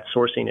that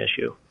sourcing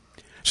issue.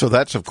 So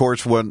that's, of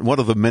course, one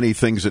of the many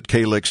things that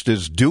Calyxt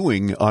is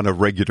doing on a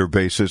regular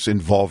basis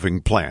involving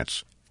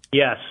plants.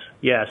 Yes.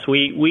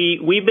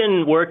 We've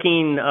been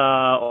working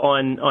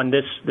on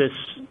this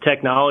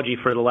technology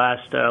for the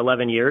last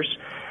 11 years,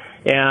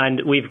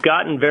 and we've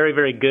gotten very,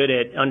 very good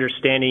at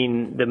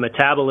understanding the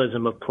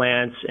metabolism of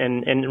plants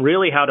and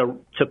really how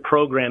to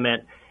program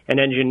it and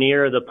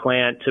engineer the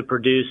plant to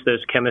produce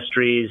those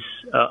chemistries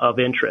of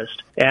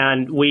interest.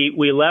 And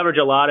we leverage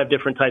a lot of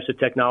different types of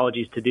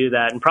technologies to do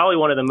that. And probably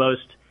one of the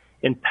most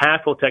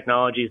impactful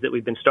technologies that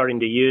we've been starting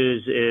to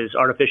use is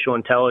artificial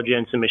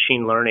intelligence and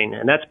machine learning.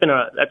 And that's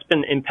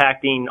been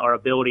impacting our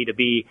ability to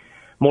be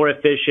more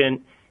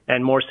efficient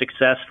and more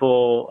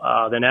successful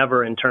than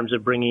ever in terms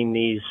of bringing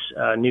these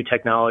new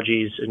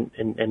technologies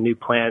and new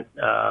plant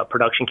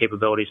production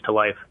capabilities to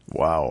life.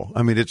 Wow.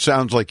 I mean, it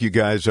sounds like you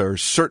guys are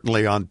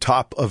certainly on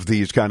top of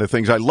these kind of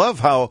things. I love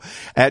how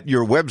at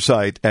your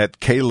website at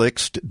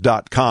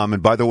calyxt.com,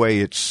 and by the way,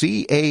 it's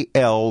CALYXT,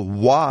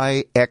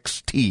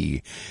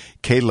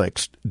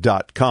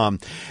 calyxt.com,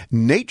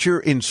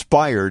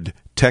 nature-inspired,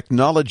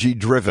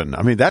 technology-driven.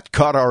 I mean, that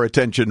caught our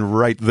attention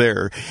right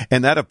there.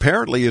 And that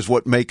apparently is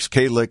what makes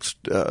Calyxt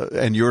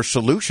and your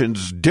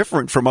solutions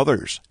different from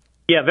others.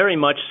 Yeah, very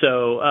much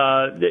so.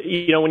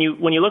 When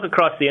you look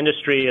across the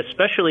industry,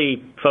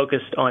 especially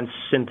focused on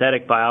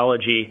synthetic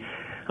biology,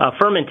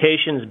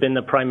 fermentation's been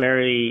the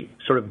primary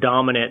sort of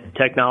dominant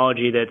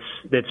technology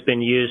that's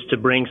been used to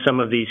bring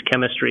some of these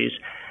chemistries.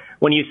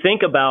 When you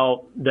think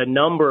about the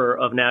number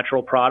of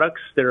natural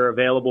products that are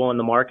available in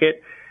the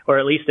market, or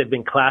at least have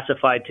been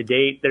classified to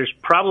date, there's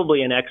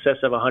probably in excess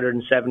of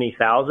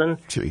 170,000,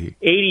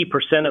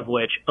 80% of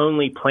which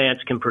only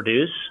plants can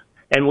produce.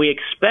 And we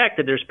expect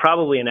that there's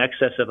probably in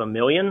excess of 1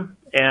 million.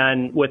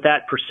 And with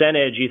that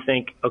percentage, you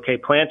think, okay,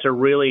 plants are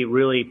really,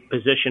 really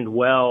positioned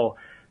well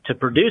to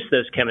produce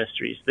those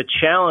chemistries. The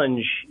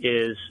challenge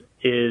is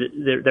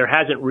there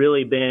hasn't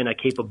really been a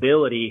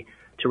capability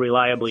to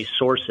reliably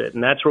source it.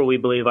 And that's where we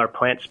believe our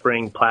Plant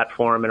Spring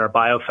platform and our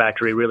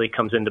biofactory really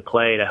comes into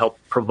play to help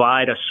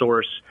provide a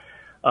source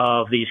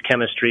of these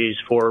chemistries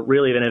for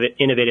really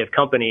innovative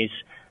companies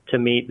to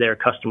meet their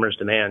customers'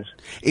 demands.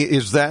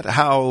 Is that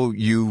how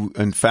you,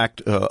 in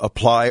fact,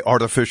 apply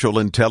artificial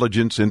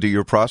intelligence into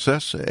your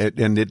process?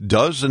 And it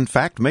does, in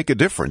fact, make a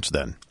difference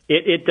then?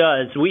 It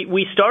does.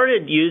 We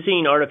started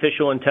using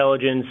artificial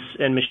intelligence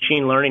and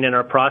machine learning in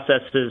our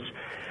processes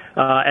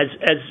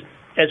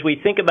as we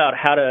think about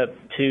how to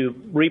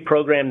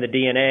reprogram the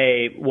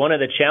DNA. One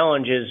of the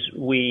challenges,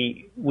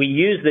 we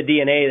use the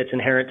DNA that's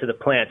inherent to the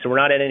plant, so we're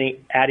not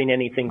adding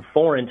anything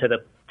foreign to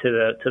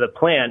the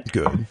plant.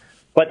 Good.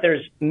 But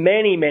there's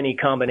many, many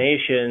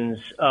combinations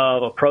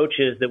of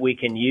approaches that we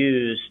can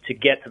use to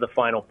get to the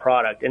final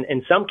product. And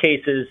in some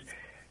cases,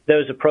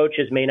 those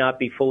approaches may not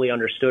be fully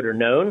understood or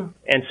known,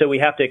 and so we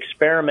have to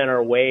experiment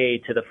our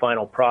way to the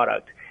final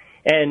product.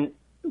 And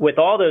with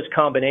all those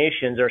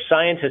combinations, our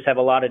scientists have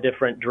a lot of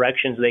different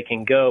directions they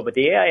can go, but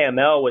the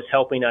AI/ML was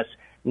helping us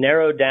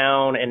narrow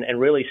down and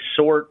really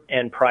sort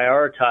and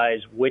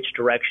prioritize which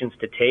directions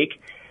to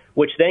take,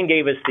 which then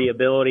gave us the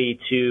ability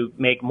to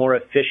make more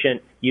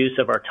efficient use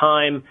of our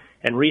time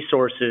and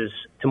resources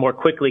to more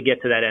quickly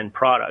get to that end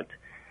product.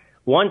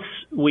 once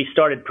we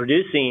started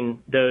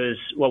producing those,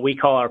 what we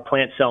call our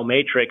plant cell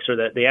matrix, or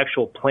the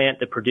actual plant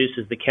that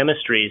produces the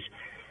chemistries,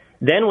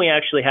 then we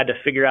actually had to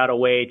figure out a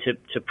way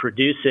to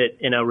produce it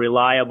in a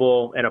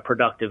reliable and a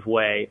productive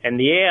way. And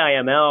the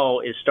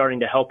AIML is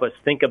starting to help us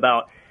think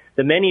about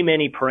the many,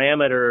 many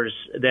parameters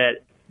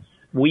that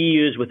we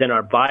use within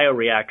our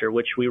bioreactor,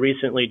 which we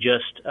recently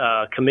just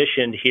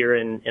commissioned here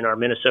in our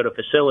Minnesota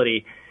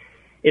facility.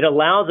 It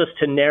allows us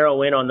to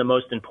narrow in on the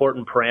most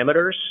important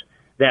parameters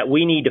that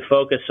we need to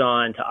focus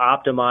on to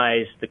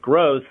optimize the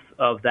growth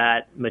of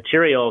that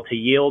material to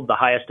yield the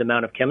highest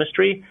amount of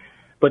chemistry.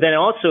 But then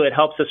also it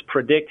helps us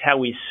predict how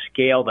we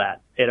scale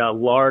that at a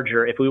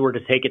larger, if we were to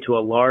take it to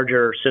a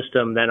larger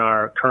system than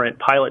our current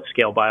pilot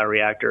scale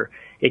bioreactor.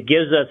 It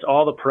gives us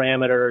all the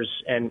parameters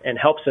and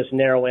helps us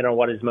narrow in on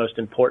what is most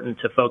important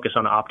to focus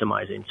on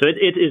optimizing. So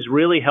it has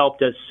really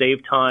helped us save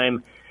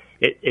time.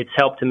 It's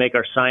helped to make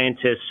our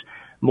scientists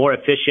more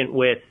efficient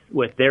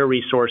with their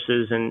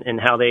resources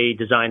and how they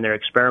design their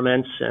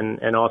experiments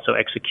and also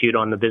execute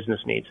on the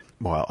business needs.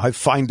 Well, I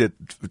find it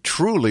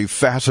truly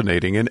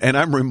fascinating. And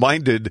I'm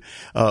reminded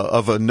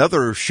of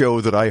another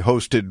show that I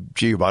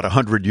hosted, about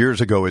 100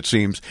 years ago, it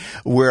seems,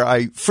 where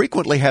I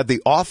frequently had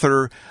the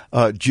author,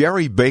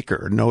 Jerry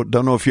Baker.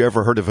 Don't know if you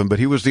ever heard of him, but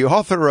he was the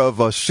author of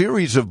a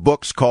series of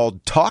books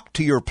called Talk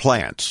to Your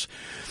Plants.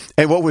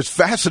 And what was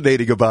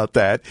fascinating about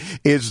that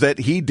is that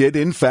he did,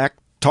 in fact,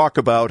 talk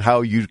about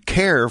how you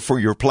care for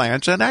your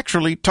plants and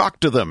actually talk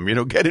to them,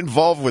 get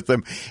involved with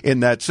them in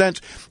that sense.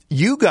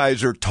 You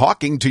guys are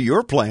talking to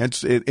your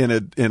plants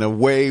in a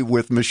way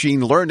with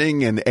machine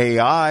learning and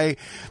AI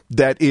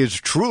that is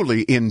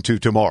truly into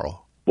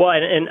tomorrow. Well,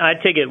 and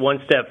I'd take it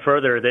one step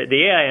further. The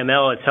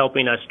AIML is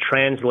helping us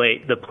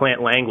translate the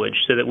plant language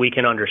so that we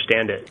can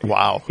understand it.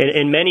 Wow.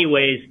 In many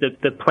ways,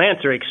 the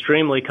plants are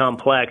extremely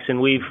complex,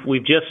 and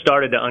we've just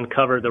started to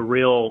uncover the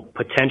real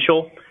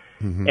potential.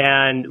 Mm-hmm.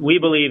 And we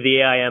believe the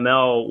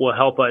AIML will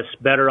help us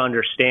better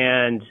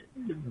understand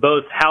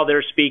both how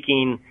they're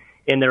speaking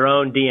in their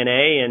own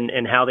DNA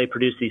and how they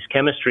produce these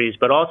chemistries,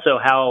 but also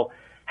how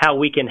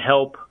we can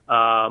help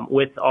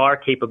with our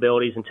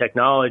capabilities and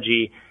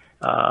technology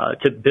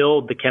to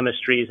build the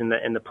chemistries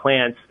and the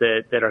plants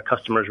that our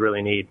customers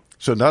really need.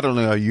 So not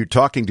only are you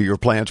talking to your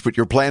plants, but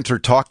your plants are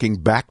talking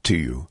back to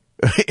you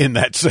in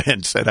that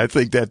sense. And I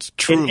think that's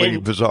truly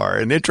bizarre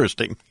and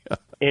interesting.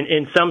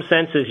 In some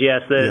senses,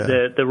 yes.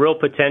 The real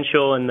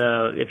potential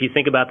and if you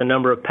think about the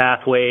number of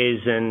pathways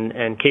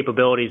and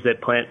capabilities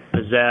that plants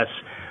possess,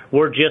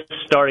 we're just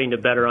starting to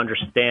better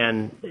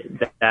understand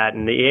that.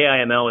 And the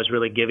AIML is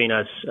really giving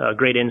us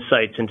great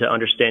insights into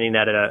understanding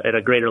that at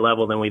a greater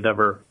level than we've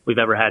ever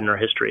had in our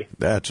history.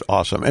 That's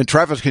awesome. And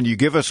Travis, can you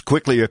give us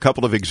quickly a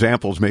couple of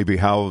examples, maybe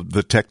how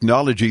the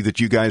technology that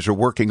you guys are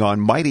working on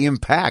might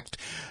impact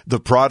the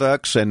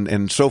products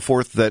and so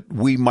forth that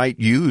we might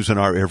use in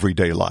our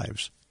everyday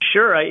lives?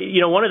 Sure.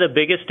 One of the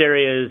biggest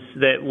areas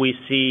that we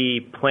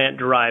see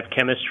plant-derived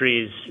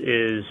chemistries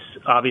is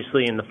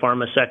obviously in the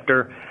pharma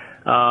sector.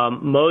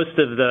 Most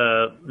of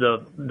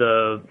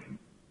the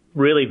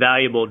really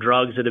valuable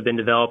drugs that have been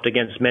developed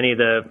against many of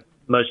the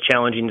most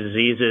challenging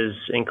diseases,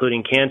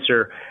 including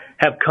cancer,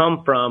 have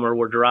come from or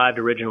were derived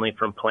originally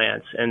from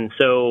plants. And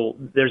so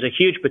there's a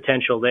huge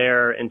potential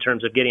there in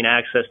terms of getting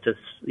access to,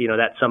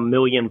 that some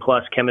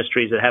million-plus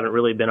chemistries that haven't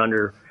really been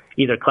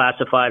either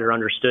classified or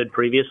understood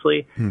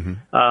previously.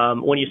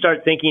 Mm-hmm. When you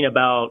start thinking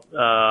about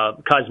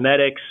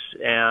cosmetics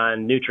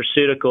and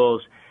nutraceuticals,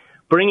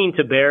 bringing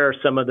to bear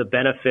some of the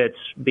benefits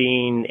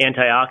being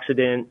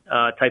antioxidant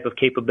type of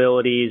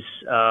capabilities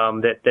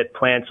that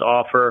plants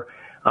offer,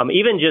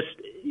 even just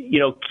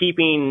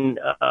keeping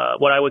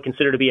what I would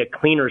consider to be a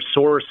cleaner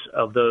source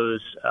of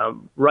those.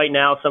 Right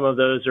now, some of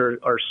those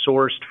are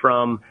sourced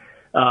from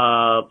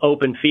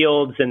open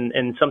fields,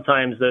 and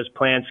sometimes those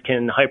plants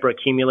can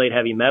hyperaccumulate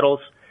heavy metals.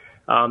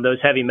 Those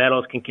heavy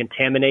metals can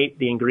contaminate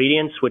the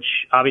ingredients,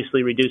 which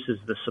obviously reduces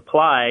the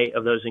supply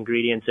of those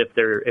ingredients if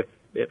they're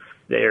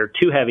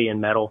too heavy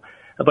in metal.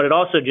 But it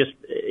also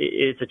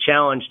it's a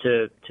challenge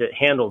to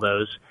handle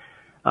those.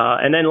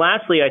 And then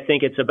lastly, I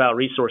think it's about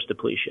resource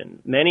depletion.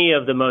 Many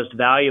of the most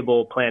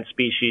valuable plant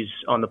species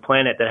on the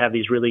planet that have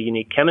these really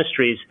unique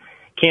chemistries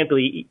can't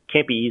be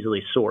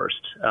easily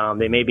sourced.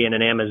 They may be in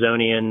an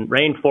Amazonian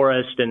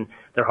rainforest, and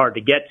they're hard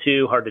to get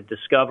to, hard to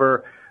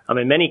discover.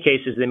 In many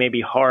cases, they may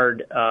be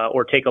hard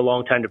or take a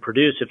long time to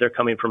produce if they're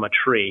coming from a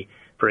tree,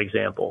 for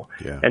example.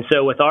 Yeah. And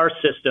so with our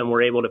system,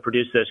 we're able to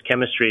produce those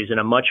chemistries in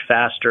a much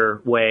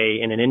faster way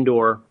in an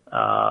indoor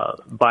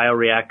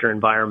bioreactor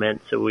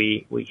environment. So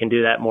we can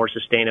do that more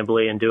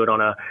sustainably and do it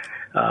on a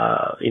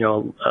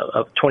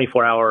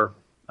 24-hour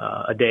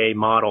a day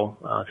model,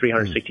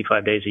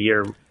 365 days a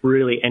year,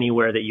 really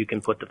anywhere that you can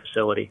put the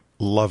facility.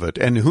 Love it.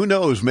 And who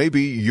knows,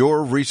 maybe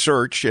your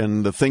research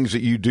and the things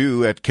that you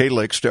do at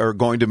Calyxt are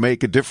going to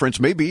make a difference,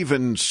 maybe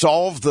even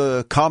solve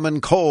the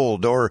common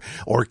cold or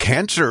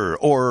cancer,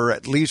 or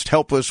at least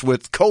help us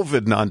with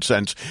COVID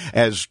nonsense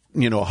as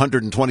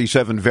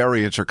 127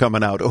 variants are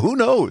coming out. Who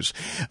knows?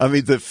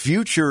 The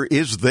future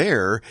is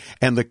there,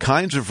 and the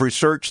kinds of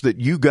research that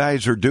you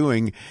guys are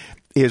doing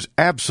is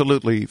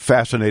absolutely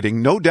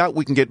fascinating. No doubt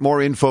we can get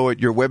more info at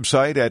your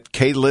website at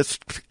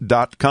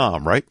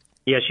calyxt.com, right?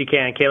 Yes, you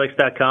can.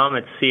 Calyxt.com.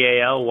 It's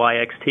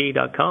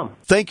CALYXT.com.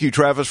 Thank you,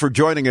 Travis, for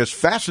joining us.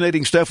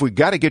 Fascinating stuff. We've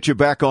got to get you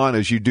back on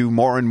as you do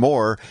more and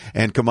more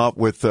and come up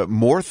with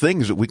more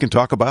things that we can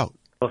talk about.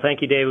 Well,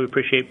 thank you, Dave. We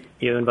appreciate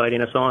you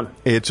inviting us on.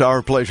 It's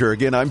our pleasure.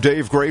 Again, I'm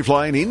Dave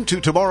Graveline.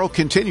 Into Tomorrow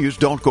continues.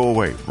 Don't go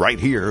away. Right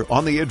here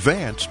on the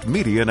Advanced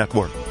Media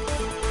Network.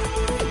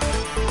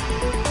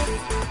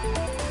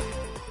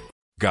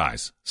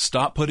 Guys,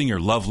 stop putting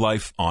your love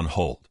life on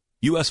hold.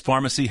 U.S.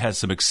 Pharmacy has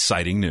some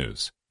exciting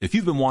news. If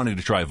you've been wanting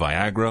to try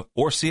Viagra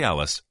or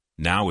Cialis,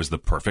 now is the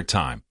perfect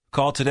time.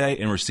 Call today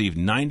and receive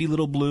 90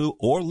 little blue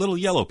or little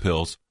yellow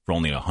pills for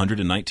only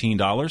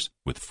 $119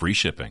 with free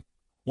shipping.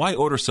 Why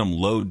order some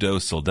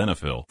low-dose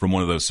sildenafil from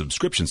one of those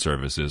subscription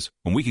services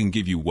when we can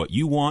give you what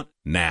you want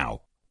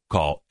now?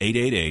 Call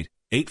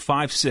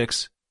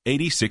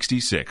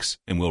 888-856-8066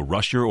 and we'll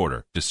rush your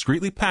order,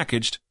 discreetly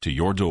packaged, to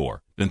your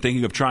door. Then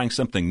thinking of trying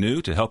something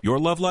new to help your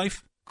love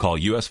life? Call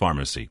U.S.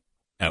 Pharmacy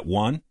at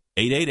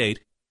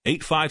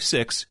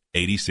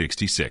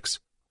 1-888-856-8066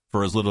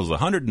 for as little as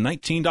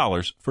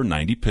 $119 for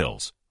 90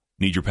 pills.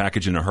 Need your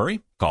package in a hurry?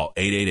 Call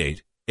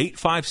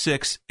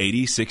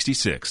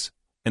 888-856-8066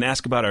 and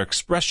ask about our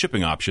express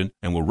shipping option,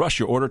 and we'll rush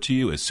your order to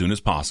you as soon as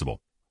possible.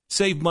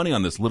 Save money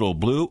on this little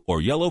blue or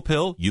yellow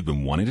pill you've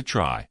been wanting to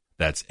try.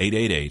 That's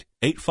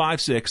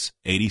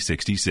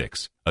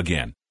 888-856-8066.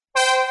 Again.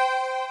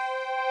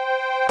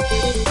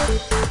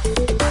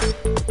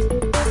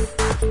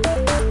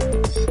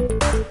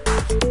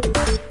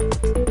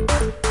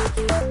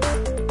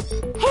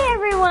 Hey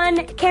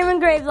everyone,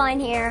 Cameron Graveline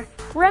here.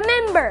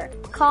 Remember,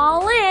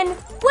 call in,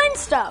 win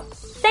stuff.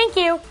 Thank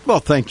you. Well,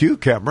 thank you,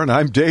 Cameron.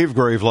 I'm Dave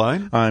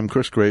Graveline. I'm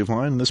Chris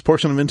Graveline. This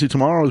portion of Into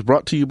Tomorrow is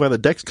brought to you by the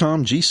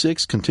Dexcom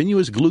G6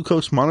 Continuous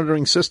Glucose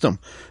Monitoring System.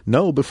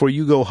 Know before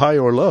you go high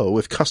or low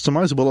with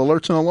customizable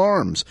alerts and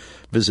alarms.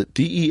 Visit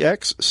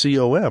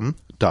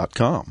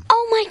DEXCOM.com.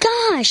 Oh my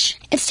gosh!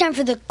 It's time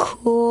for the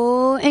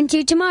cool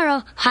Into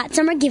Tomorrow Hot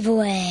Summer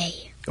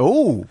Giveaway.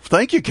 Oh,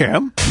 thank you,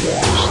 Cam.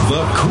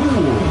 The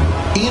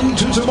cool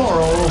Into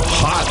Tomorrow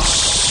Hot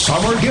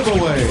Summer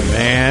Giveaway.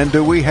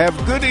 And we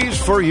have goodies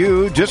for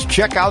you. Just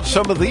check out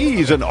some of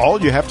these, and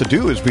all you have to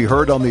do is be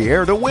heard on the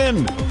air to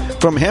win.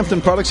 From Hampton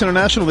Products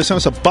International, they sent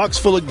us a box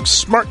full of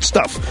smart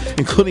stuff,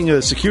 including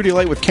a security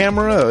light with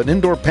camera, an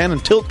indoor pan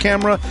and tilt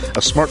camera,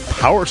 a smart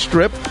power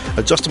strip,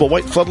 adjustable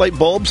white floodlight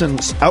bulbs,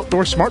 and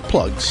outdoor smart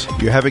plugs.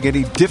 You having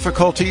any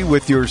difficulty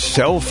with your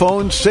cell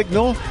phone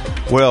signal?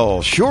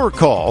 Well, Sure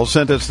Call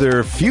sent us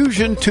their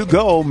Fusion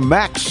 2Go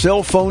Max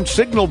cell phone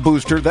signal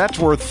booster. That's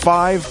worth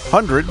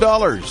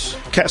 $500.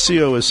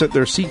 Casio has sent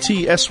their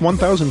CT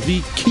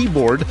S1000V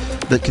keyboard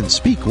that can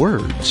speak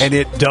words. And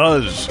it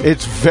does.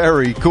 It's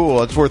very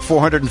cool. It's worth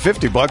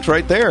 $450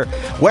 right there.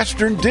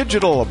 Western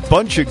Digital, a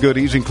bunch of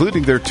goodies,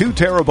 including their 2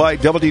 terabyte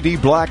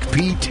WD Black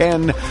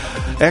P10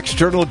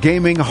 external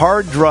gaming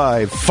hard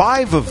drive.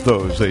 5 of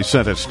those they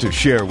sent us to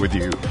share with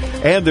you.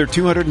 And their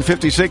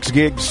 256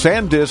 gig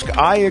SanDisk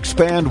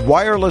iXpand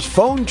wireless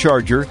phone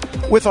charger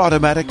with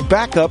automatic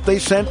backup. They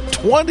sent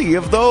 20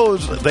 of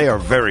those. They are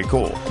very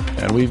cool.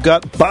 And we've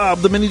got Bob,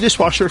 the mini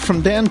dishwasher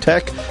from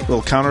Dantech.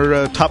 Little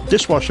counter-top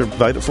dishwasher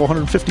right at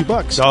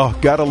 $450. Oh,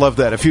 gotta love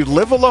that. If you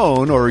live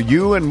alone or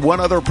you and one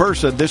other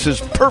person, this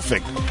is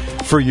perfect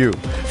for you.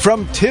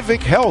 From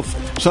Tivic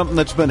Health, something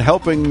that's been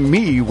helping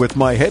me with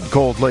my head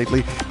cold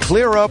lately.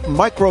 Clear Up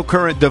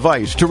microcurrent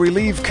device to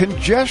relieve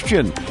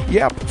congestion.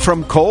 Yep,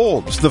 from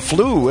colds, the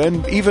flu,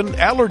 and even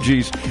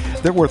allergies.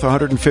 They're worth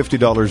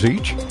 $150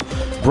 each.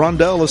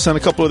 Brondell has sent a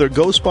couple of their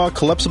Go Spa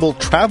collapsible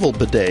travel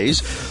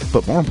bidets,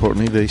 but more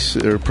importantly, they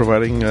are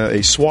providing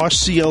a Swash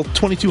CL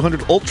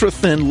 2200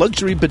 ultra-thin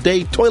luxury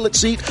bidet toilet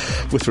seat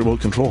with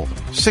remote control.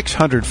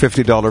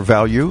 $650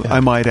 value, I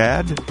might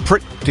add.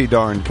 Pretty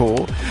darn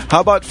cool. How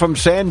about from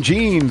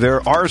Sanjean, their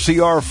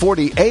RCR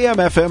 40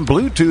 AM/FM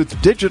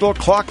Bluetooth digital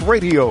clock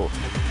radio?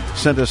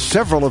 Sent us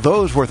several of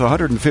those worth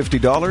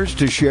 $150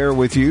 to share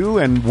with you.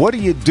 And what do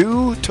you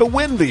do to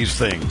win these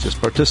things? Just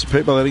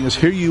participate by letting us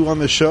hear you on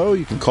the show.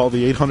 You can call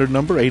the 800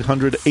 number,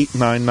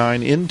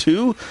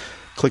 800-899-INTO.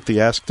 Click the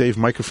Ask Dave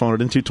microphone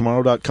at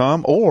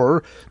intotomorrow.com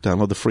or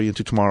download the free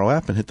Into Tomorrow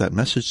app and hit that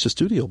message to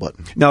studio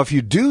button. Now, if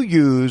you do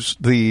use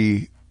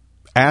the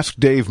Ask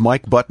Dave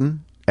mic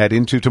button at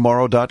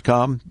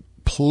intotomorrow.com,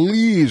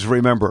 please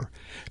remember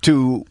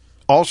to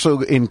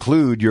also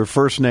include your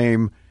first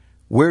name,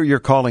 where you're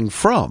calling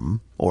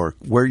from or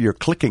where you're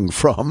clicking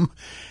from,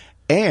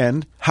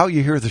 and how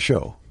you hear the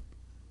show.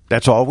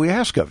 That's all we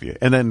ask of you.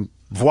 And then,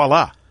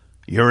 voila,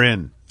 you're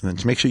in. And then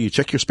make sure you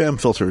check your spam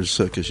filters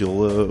because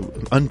you'll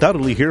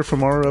undoubtedly hear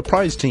from our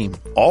prize team.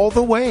 All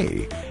the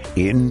way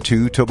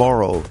into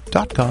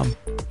tomorrow.com.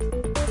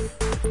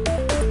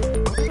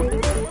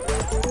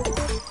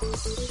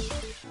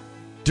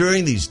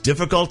 During these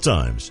difficult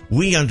times,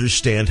 we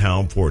understand how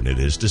important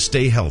it is to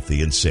stay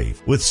healthy and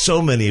safe. With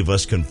so many of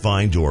us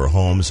confined to our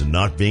homes and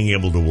not being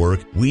able to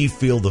work, we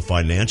feel the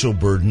financial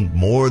burden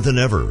more than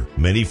ever.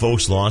 Many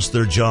folks lost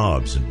their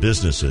jobs and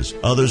businesses.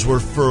 Others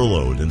were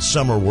furloughed, and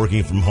some are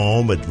working from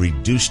home at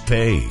reduced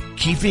pay.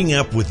 Keeping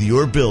up with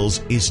your bills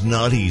is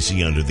not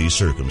easy under these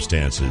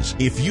circumstances.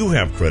 If you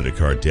have credit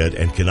card debt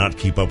and cannot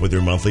keep up with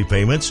your monthly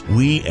payments,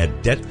 we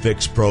at Debt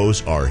Fix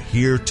Pros are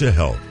here to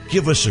help.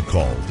 Give us a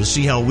call to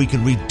see how we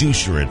can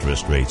reduce your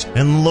interest rates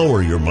and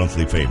lower your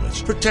monthly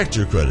payments. Protect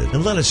your credit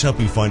and let us help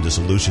you find a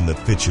solution that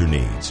fits your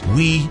needs.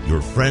 We,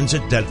 your friends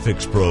at Debt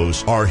Fix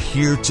Pros, are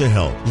here to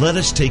help. Let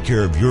us take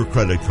care of your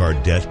credit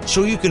card debt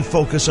so you can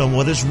focus on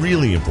what is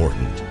really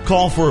important.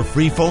 Call for a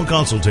free phone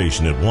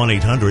consultation at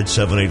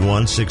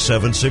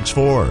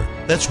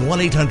 1-800-781-6764. That's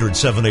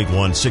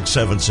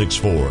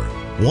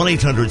 1-800-781-6764.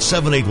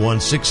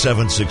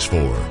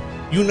 1-800-781-6764.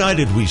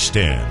 United we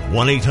stand.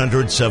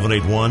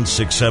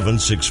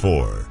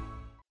 1-800-781-6764.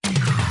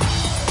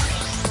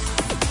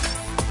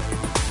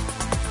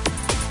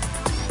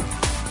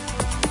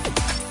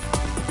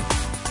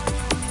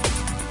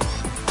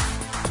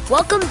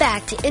 Welcome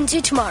back to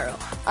Into Tomorrow.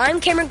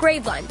 I'm Cameron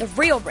Graveline, the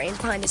real brains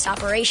behind this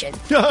operation.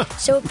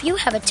 So if you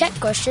have a tech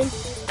question,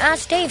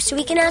 ask Dave so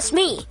he can ask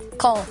me.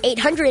 Call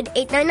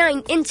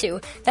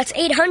 800-899-INTO. That's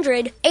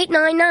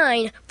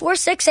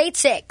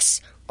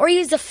 800-899-4686. Or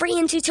use the free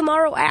Into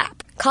Tomorrow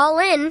app. Call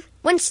in,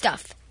 win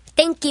stuff.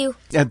 Thank you.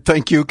 And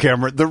thank you,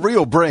 Cameron, the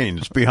real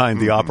brains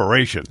behind the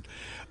operation.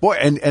 Boy,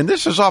 and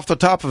this is off the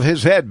top of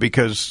his head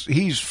because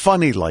he's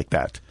funny like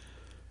that.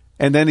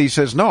 And then he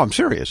says, no, I'm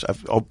serious.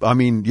 I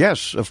mean,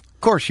 yes, of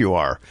course you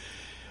are.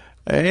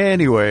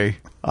 Anyway,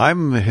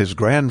 I'm his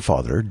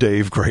grandfather,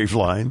 Dave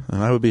Graveline.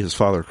 And I would be his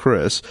father,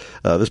 Chris.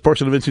 This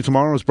portion of Into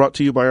Tomorrow is brought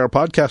to you by our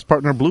podcast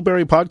partner,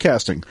 Blueberry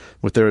Podcasting.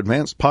 With their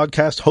advanced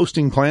podcast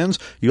hosting plans,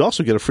 you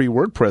also get a free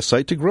WordPress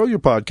site to grow your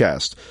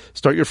podcast.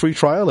 Start your free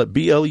trial at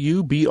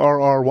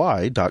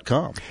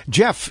BLUBRRY.com.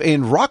 Jeff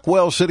in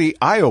Rockwell City,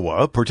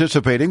 Iowa,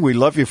 participating. We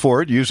love you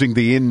for it using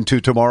the Into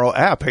Tomorrow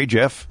app. Hey,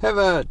 Jeff. Have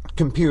a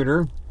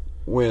computer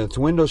with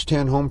Windows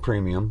 10 Home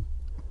Premium.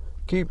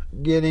 Keep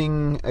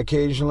getting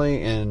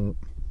occasionally an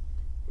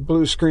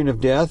blue screen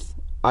of death,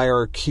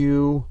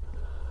 IRQ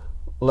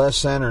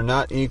less than or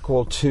not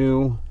equal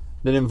to,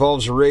 that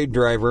involves a RAID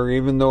driver,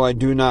 even though I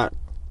do not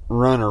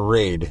run a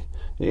RAID.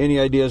 Any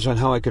ideas on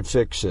how I could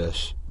fix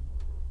this?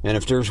 And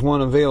if there's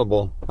one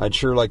available, I'd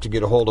sure like to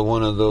get a hold of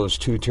one of those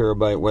 2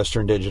 terabyte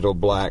Western Digital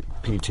Black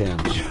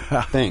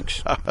P10s.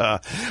 Thanks.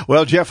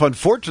 Well, Jeff,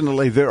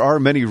 unfortunately, there are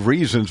many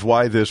reasons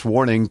why this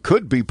warning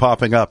could be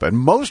popping up, and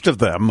most of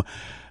them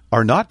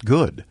are not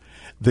good.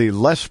 The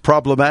less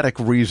problematic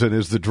reason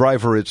is the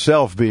driver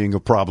itself being a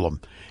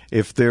problem.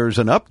 If there's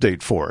an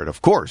update for it,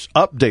 of course,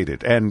 update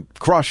it and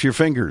cross your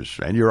fingers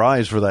and your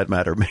eyes for that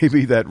matter.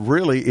 Maybe that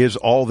really is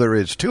all there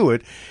is to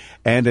it,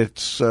 and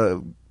it's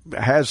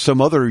has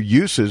some other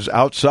uses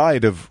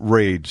outside of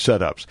RAID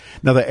setups.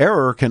 Now, the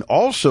error can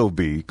also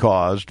be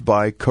caused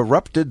by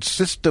corrupted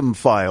system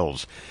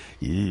files,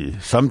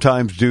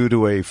 sometimes due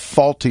to a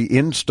faulty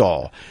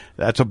install.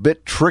 That's a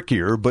bit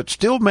trickier, but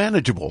still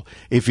manageable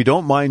if you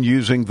don't mind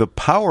using the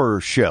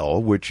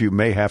PowerShell, which you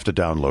may have to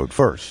download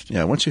first.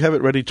 Yeah, once you have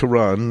it ready to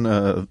run,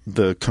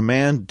 the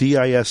command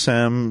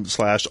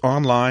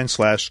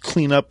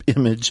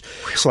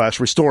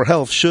dism/online/cleanup/image/restore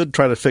health should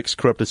try to fix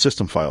corrupted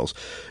system files.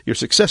 Your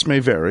success may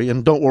vary,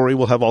 and don't worry,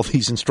 we'll have all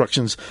these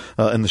instructions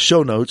in the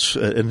show notes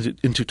at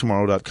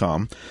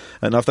intotomorrow.com.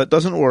 And if that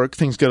doesn't work,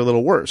 things get a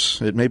little worse.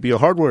 It may be a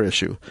hardware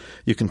issue.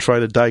 You can try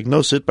to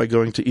diagnose it by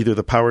going to either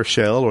the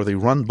PowerShell or the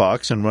run box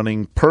and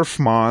running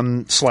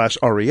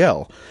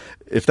perfmon/rel.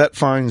 If that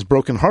finds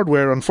broken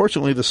hardware,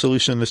 unfortunately, the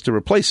solution is to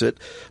replace it.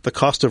 The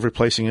cost of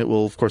replacing it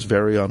will, of course,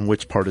 vary on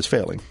which part is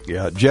failing.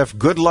 Yeah, Jeff,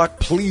 good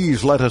luck.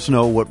 Please let us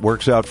know what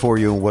works out for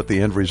you and what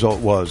the end result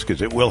was,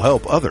 because it will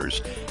help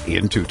others.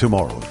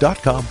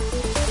 IntoTomorrow.com.